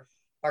are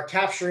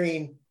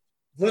capturing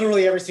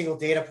literally every single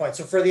data point.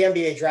 So for the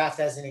NBA draft,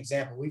 as an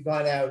example, we've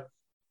gone out,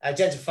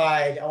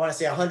 identified, I want to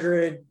say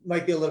 100,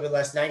 might be a little bit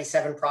less,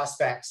 97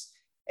 prospects,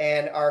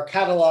 and are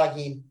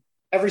cataloging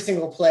every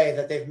single play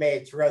that they've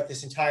made throughout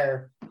this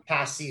entire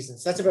past season.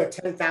 So that's about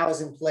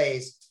 10,000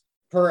 plays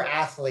per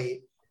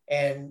athlete.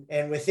 And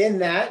within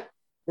that,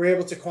 we're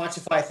able to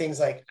quantify things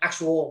like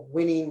actual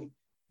winning,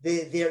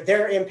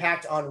 their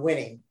impact on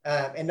winning,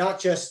 and not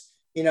just,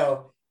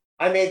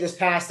 I made this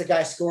pass, the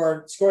guy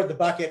scored the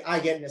bucket, I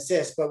get an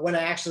assist. But when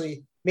I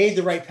actually made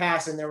the right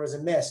pass and there was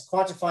a miss,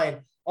 quantifying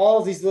all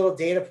of these little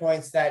data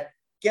points that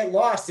get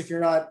lost if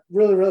you're not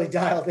really, really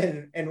dialed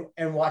in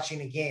and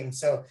watching a game.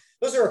 So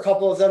those are a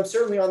couple of them.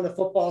 Certainly on the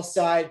football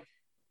side,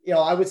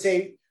 I would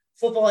say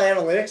football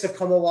analytics have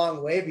come a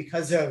long way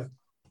because of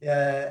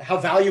how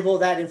valuable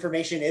that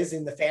information is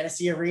in the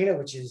fantasy arena,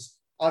 which is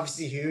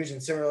obviously huge,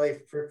 and similarly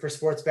for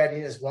sports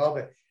betting as well.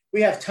 But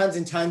we have tons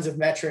and tons of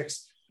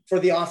metrics for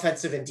the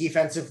offensive and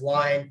defensive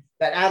line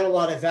that add a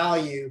lot of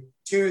value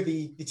to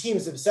the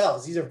teams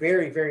themselves. These are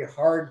very, very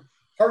hard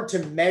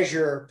to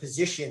measure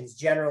positions,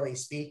 generally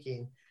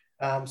speaking.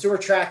 So we're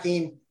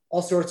tracking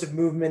all sorts of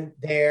movement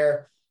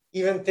there,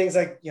 even things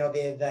like,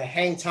 the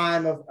hang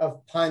time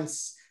of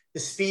punts,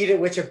 the speed at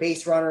which a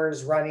base runner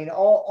is running,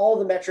 all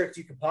the metrics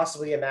you could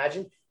possibly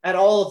imagine at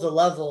all of the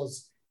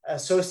levels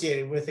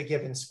associated with a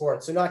given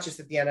sport. So not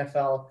just at the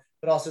NFL,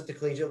 but also at the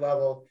collegiate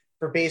level.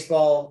 For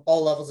baseball,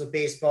 all levels of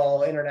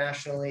baseball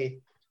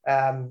internationally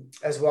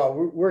as well.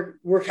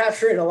 We're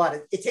capturing a lot.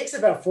 It takes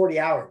about 40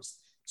 hours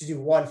to do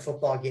one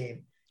football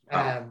game,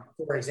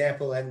 for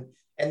example.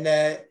 And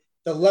the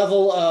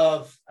level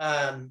of,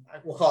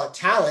 we'll call it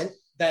talent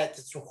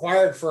that's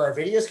required for our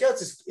video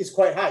scouts is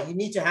quite high. You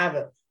need to have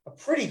a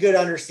pretty good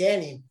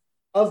understanding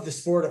of the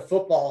sport of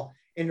football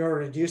in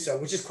order to do so,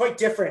 which is quite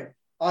different,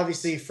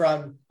 obviously,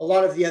 from a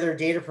lot of the other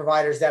data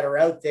providers that are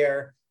out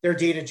there. Their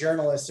data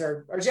journalists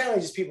are generally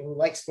just people who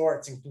like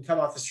sports and can come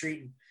off the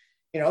street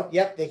and,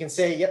 they can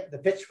say, the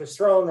pitch was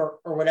thrown or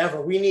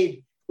whatever. We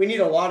need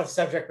a lot of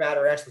subject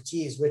matter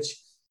expertise, which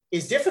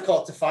is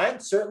difficult to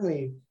find,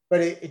 certainly,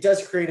 but it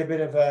does create a bit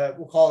of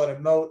we'll call it a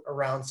moat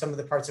around some of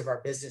the parts of our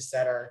business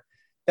that are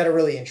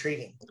really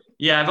intriguing.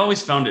 Yeah, I've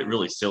always found it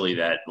really silly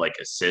that like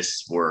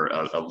assists were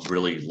a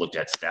really looked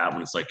at stat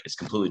when it's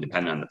completely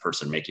dependent on the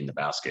person making the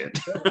basket.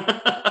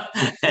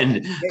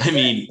 And I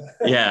mean,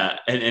 yeah,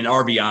 and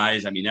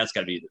RBIs, I mean, that's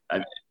got to be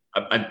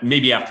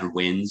maybe after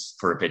wins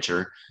for a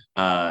pitcher,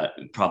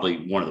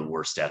 probably one of the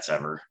worst stats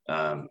ever.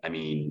 I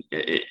mean,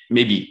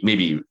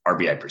 maybe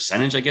RBI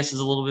percentage, I guess, is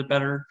a little bit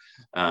better.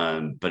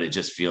 But it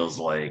just feels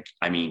like,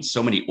 I mean,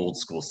 so many old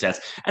school stats.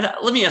 And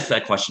let me ask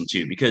that question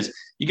too, because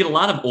you get a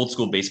lot of old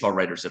school baseball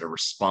writers that are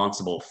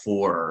responsible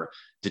for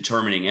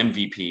determining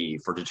MVP,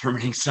 for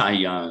determining Cy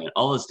Young and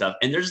all this stuff.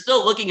 And they're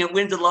still looking at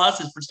wins and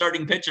losses for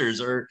starting pitchers,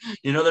 or,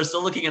 they're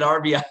still looking at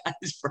RBIs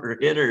for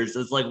hitters.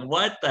 It's like,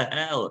 what the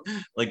hell?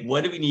 Like,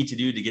 what do we need to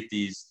do to get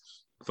these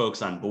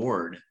folks on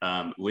board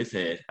with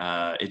it?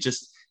 It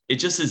just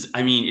is,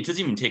 I mean, it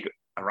doesn't even take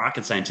a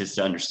rocket scientist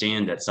to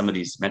understand that some of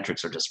these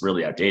metrics are just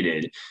really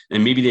outdated,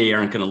 and maybe they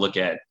aren't going to look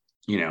at,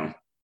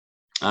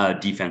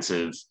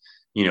 defensive,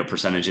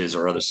 percentages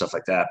or other stuff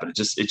like that. But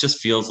it just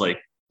feels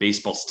like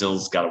baseball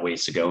still's got a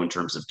ways to go in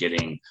terms of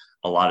getting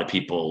a lot of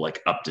people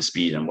like up to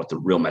speed on what the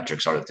real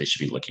metrics are that they should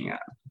be looking at.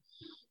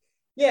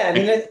 Yeah. I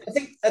mean,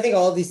 I think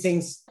all of these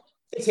things,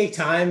 they take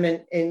time,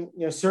 and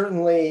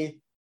certainly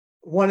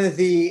one of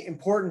the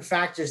important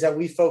factors that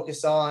we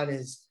focus on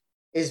is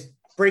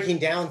breaking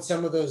down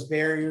some of those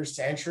barriers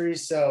to entry.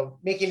 So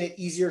making it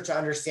easier to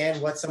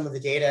understand what some of the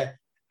data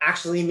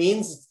actually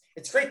means.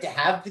 It's great to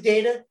have the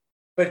data,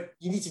 but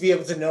you need to be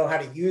able to know how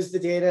to use the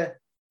data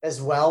as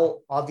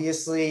well,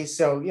 obviously.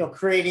 So,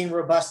 creating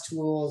robust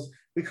tools,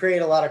 we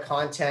create a lot of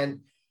content.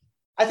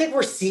 I think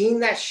we're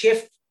seeing that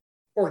shift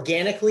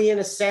organically in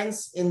a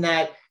sense, in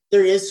that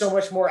there is so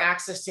much more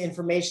access to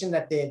information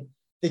that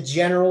the the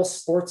general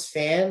sports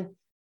fan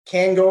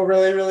can go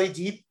really, really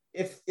deep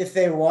if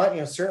they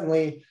want.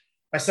 Certainly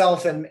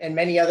myself and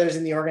many others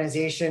in the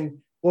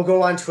organization will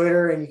go on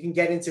Twitter, and you can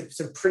get into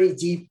some pretty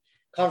deep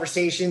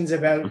conversations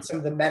about some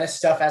of the meta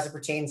stuff as it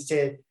pertains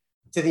to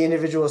the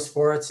individual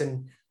sports.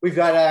 And we've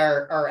got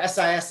our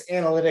SIS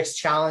Analytics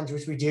Challenge,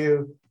 which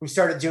we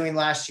started doing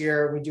last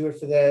year. We do it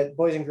for the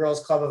Boys and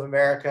Girls Club of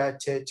America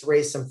to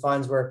raise some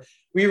funds, where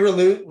we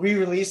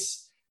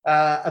release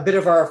a bit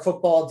of our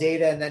football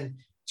data and then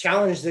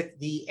challenge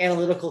the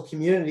analytical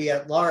community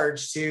at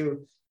large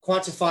to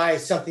quantify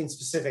something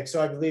specific.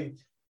 So I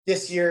believe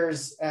this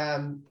year's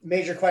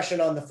major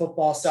question on the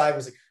football side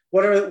was,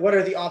 what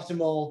are the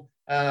optimal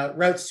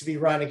routes to be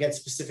run against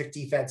specific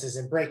defenses,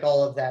 and break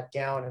all of that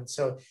down. And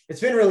so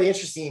it's been really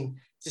interesting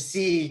to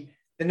see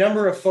the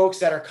number of folks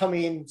that are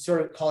coming,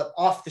 sort of call it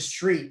off the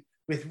street,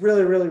 with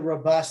really, really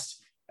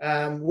robust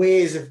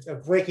ways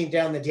of breaking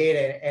down the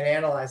data and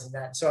analyzing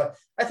that. So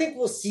I think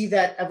we'll see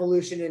that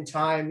evolution in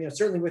time.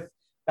 Certainly with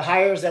the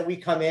hires that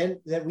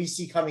we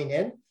see coming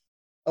in,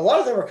 a lot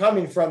of them are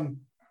coming from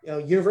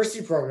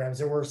university programs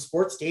that were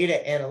sports data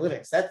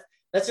analytics.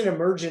 That's an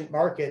emergent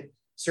market,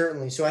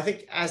 certainly. So I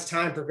think as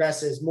time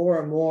progresses,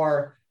 more and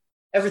more,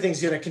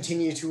 everything's going to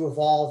continue to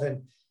evolve.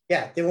 And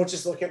yeah, they won't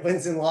just look at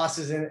wins and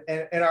losses and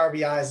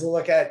RBIs. They'll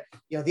look at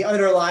the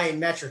underlying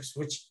metrics,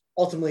 which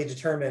ultimately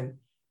determine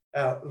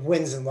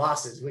wins and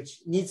losses, which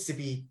needs to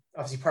be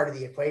obviously part of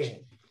the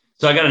equation.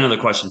 So I got another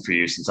question for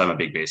you, since I'm a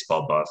big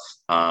baseball buff.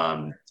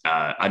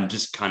 I'm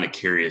just kind of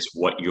curious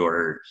what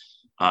your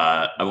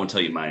I won't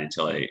tell you mine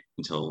until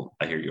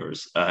I hear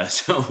yours.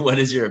 So what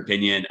is your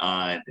opinion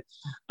on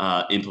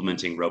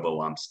implementing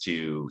robo-umps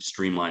to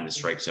streamline the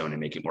strike zone and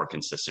make it more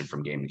consistent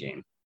from game to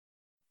game?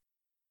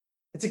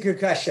 It's a good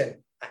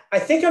question. I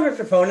think I'm a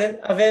proponent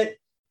of it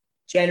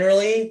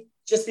generally,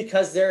 just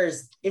because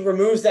it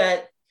removes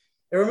that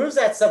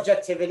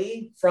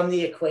subjectivity from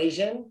the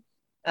equation.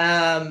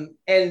 And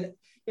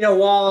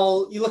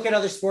while you look at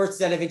other sports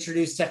that have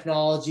introduced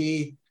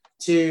technology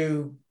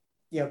to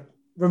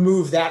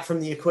remove that from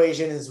the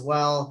equation as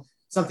well,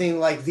 something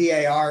like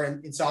VAR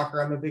in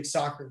soccer. I'm a big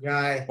soccer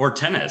guy. Or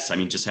tennis. I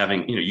mean, just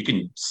having,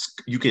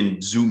 you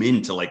can zoom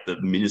into like the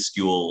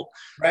minuscule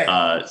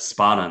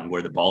spot on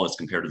where the ball is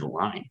compared to the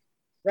line.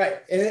 Right.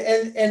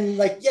 And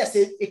like, yes,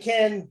 it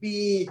can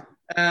be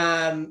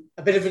a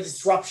bit of a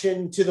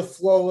disruption to the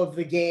flow of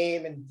the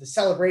game, and the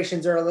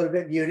celebrations are a little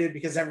bit muted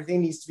because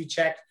everything needs to be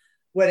checked,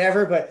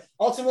 whatever. But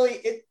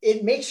ultimately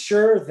it makes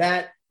sure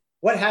that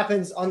what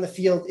happens on the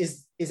field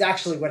is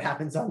actually what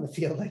happens on the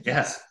field, I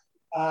guess.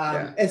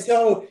 And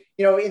so,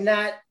 with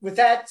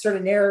that sort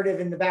of narrative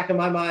in the back of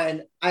my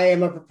mind, I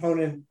am a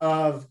proponent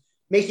of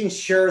making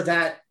sure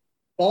that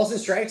balls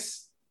and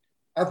strikes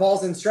are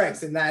balls and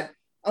strikes, and that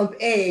ump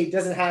A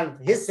doesn't have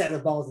his set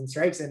of balls and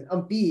strikes, and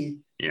ump B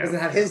doesn't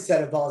have his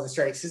set of balls and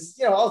strikes. Because,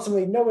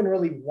 ultimately no one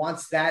really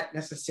wants that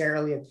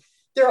necessarily. And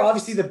they're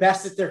obviously the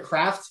best at their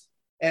craft,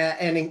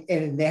 and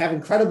they have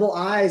incredible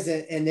eyes,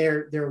 and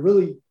they're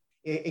really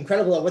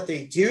incredible at what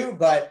they do.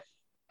 But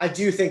I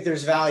do think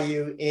there's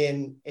value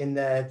in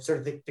the sort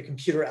of the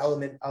computer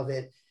element of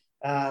it,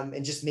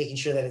 and just making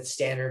sure that it's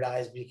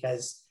standardized,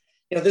 because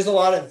there's a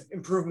lot of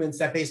improvements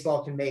that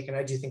baseball can make, and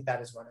I do think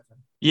that is one of them.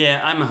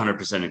 Yeah, I'm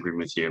 100% agreeing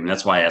with you. I mean,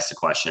 that's why I asked the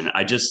question.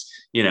 I just,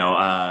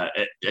 a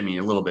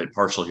little bit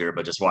partial here,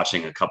 but just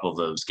watching a couple of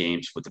those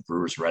games with the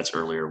Brewers Reds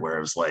earlier, where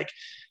it was like,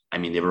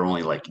 they were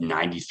only like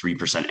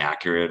 93%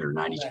 accurate or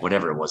 90,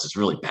 whatever it was. It's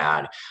really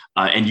bad.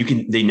 And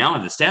they now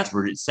have the stats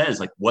where it says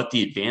like what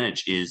the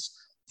advantage is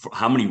for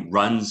how many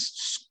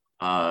runs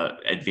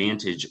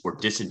advantage or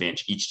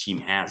disadvantage each team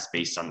has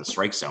based on the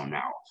strike zone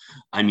now.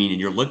 And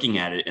you're looking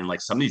at it, and like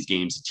some of these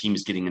games, the team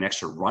is getting an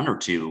extra run or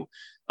two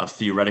of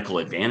theoretical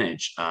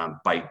advantage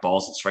by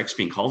balls and strikes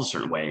being called a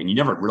certain way. And you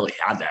never really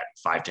had that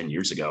 5-10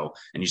 years ago.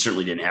 And you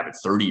certainly didn't have it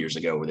 30 years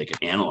ago where they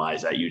could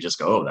analyze that. You just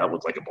go, oh, that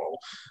looked like a ball.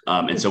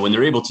 And so when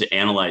they're able to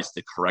analyze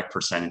the correct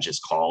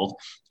percentages called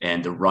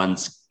and the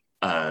runs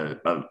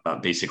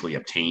basically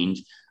obtained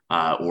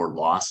or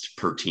lost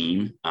per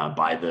team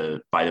by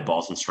the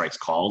balls and strikes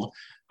called,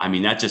 I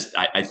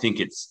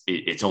think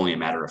it's only a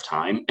matter of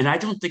time. And I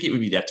don't think it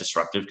would be that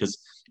disruptive, because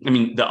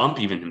the ump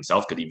even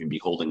himself could even be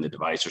holding the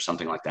device or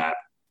something like that,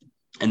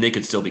 and they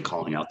could still be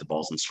calling out the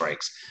balls and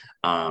strikes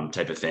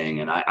type of thing.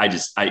 And I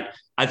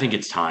think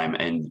it's time.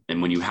 And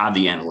when you have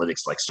the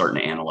analytics, like starting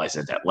to analyze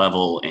at that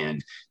level,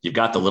 and you've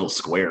got the little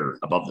square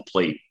above the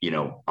plate,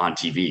 on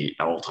TV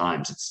at all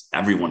times, it's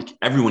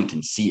everyone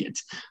can see it.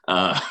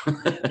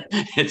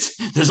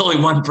 There's only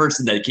one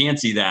person that can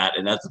see that,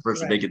 and that's the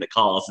person making the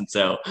calls. And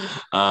so,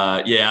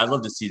 I'd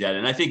love to see that.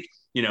 And I think,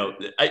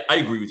 I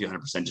agree with you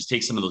 100%. Just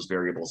take some of those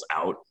variables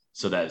out,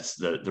 so that it's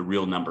the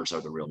real numbers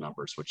are the real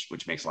numbers,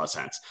 which makes a lot of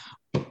sense.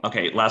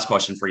 Okay, last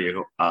question for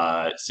you.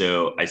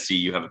 So I see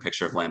you have a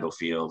picture of Lambeau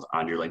Field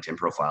on your LinkedIn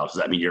profile. Does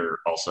that mean you're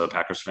also a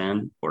Packers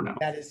fan, or no?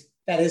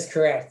 That is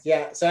correct.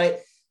 Yeah. So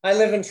I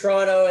live in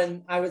Toronto,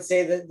 and I would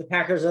say that the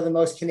Packers are the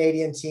most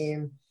Canadian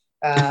team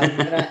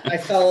And I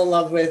fell in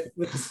love with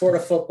the sport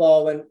of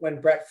football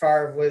when Brett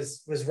Favre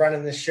was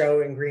running the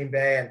show in Green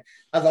Bay, and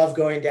I love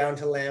going down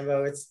to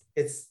Lambeau.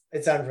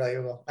 It's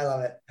unbelievable. I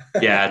love it.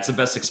 Yeah, it's the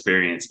best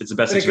experience. It's the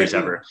best experience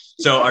ever.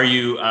 So are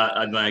you,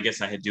 I guess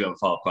do have a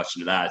follow-up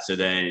question to that. So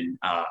then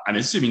I'm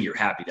assuming you're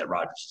happy that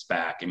Rodgers is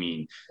back. I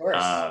mean,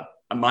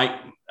 my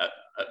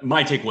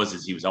my take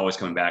is he was always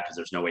coming back because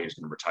there's no way he was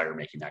going to retire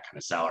making that kind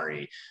of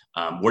salary.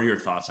 What are your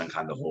thoughts on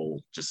kind of the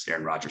whole just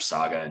Aaron Rodgers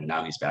saga? And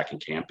now he's back in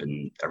camp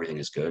and everything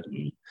is good.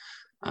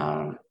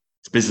 And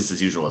it's business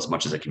as usual as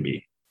much as it can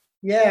be.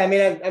 Yeah, I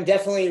mean, I'm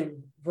definitely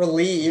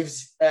relieved.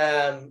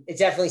 It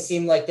definitely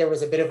seemed like there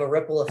was a bit of a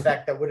ripple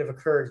effect that would have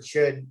occurred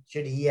should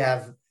he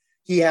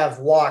have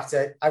walked.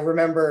 I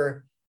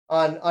remember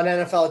on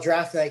NFL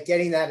draft night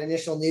getting that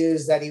initial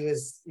news that he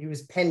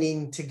was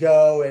pending to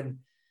go, and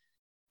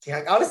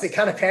honestly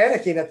kind of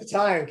panicking at the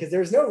time because there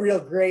was no real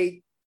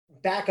great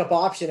backup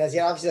option. As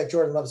obviously, like,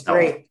 Jordan Love's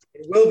great,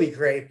 it will be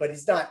great, but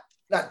he's not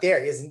there.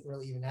 He hasn't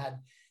really even had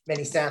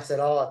many snaps at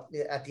all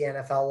at the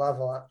NFL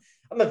level.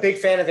 I'm a big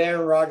fan of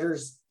Aaron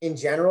Rodgers in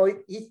general.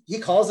 He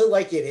calls it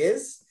like it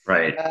is,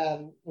 right?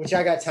 Which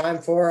I got time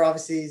for.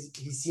 Obviously,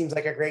 he seems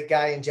like a great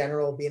guy in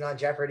general, being on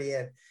Jeopardy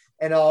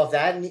and all of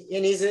that. And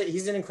he's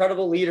an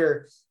incredible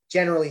leader,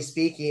 generally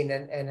speaking,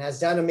 and has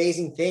done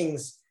amazing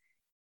things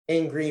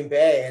in Green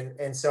Bay.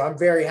 And so I'm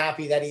very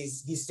happy that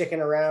he's sticking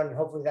around, and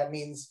hopefully that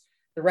means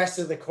the rest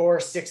of the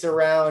core sticks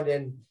around,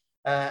 and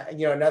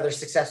another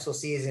successful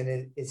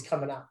season is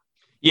coming up.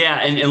 Yeah,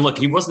 and look,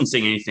 he wasn't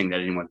saying anything that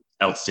anyone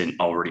else didn't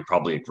already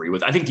probably agree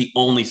with. I think the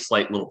only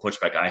slight little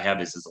pushback I have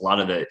is a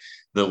lot of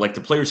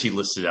the players he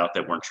listed out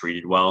that weren't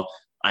treated well.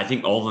 I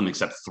think all of them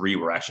except 3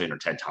 were actually under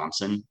Ted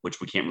Thompson,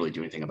 which we can't really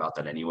do anything about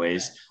that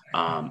anyways.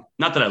 Not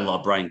that I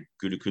love Brian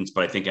Gutekunst,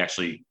 but I think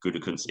actually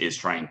Gutekunst is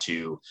trying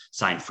to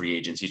sign free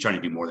agents. He's trying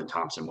to do more than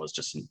Thompson was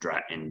just in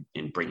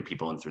bringing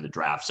people in through the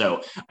draft.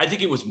 So I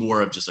think it was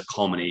more of just a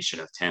culmination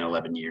of 10,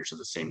 11 years of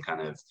the same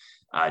kind of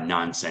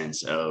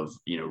nonsense of,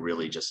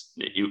 really just,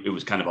 it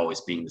was kind of always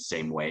being the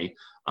same way.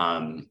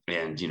 And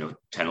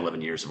 10,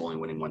 11 years of only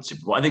winning 1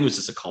 Super Bowl. I think it was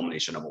just a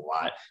culmination of a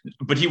lot,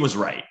 but he was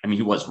right. I mean,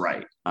 he was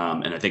right.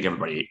 And I think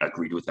everybody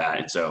agreed with that.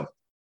 And so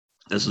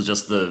this was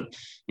just the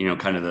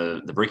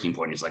breaking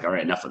point. He's like, all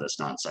right, enough of this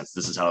nonsense.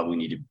 This is how we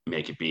need to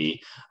make it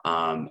be.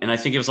 And I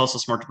think it was also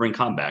smart to bring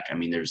Khan back. I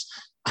mean, there's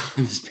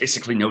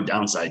basically no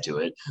downside to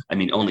it. I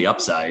mean, only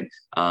upside.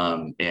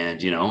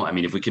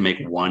 If we can make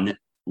one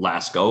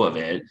last go of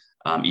it,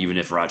 even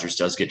if Rodgers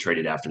does get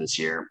traded after this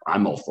year,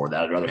 I'm all for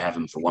that. I'd rather have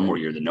him for 1 more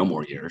year than no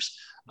more years.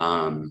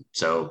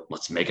 So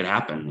let's make it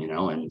happen,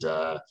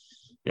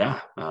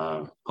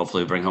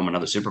 hopefully bring home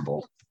another Super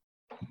Bowl.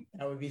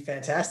 That would be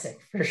fantastic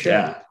for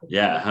sure.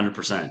 Yeah,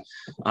 100%.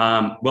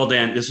 Well,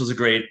 Dan, this was a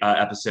great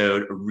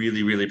episode.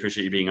 Really, really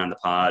appreciate you being on the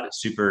pod.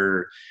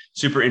 Super,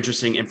 super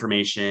interesting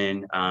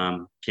information.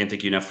 Can't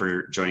thank you enough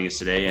for joining us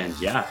today. And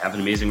have an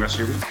amazing rest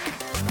of your week.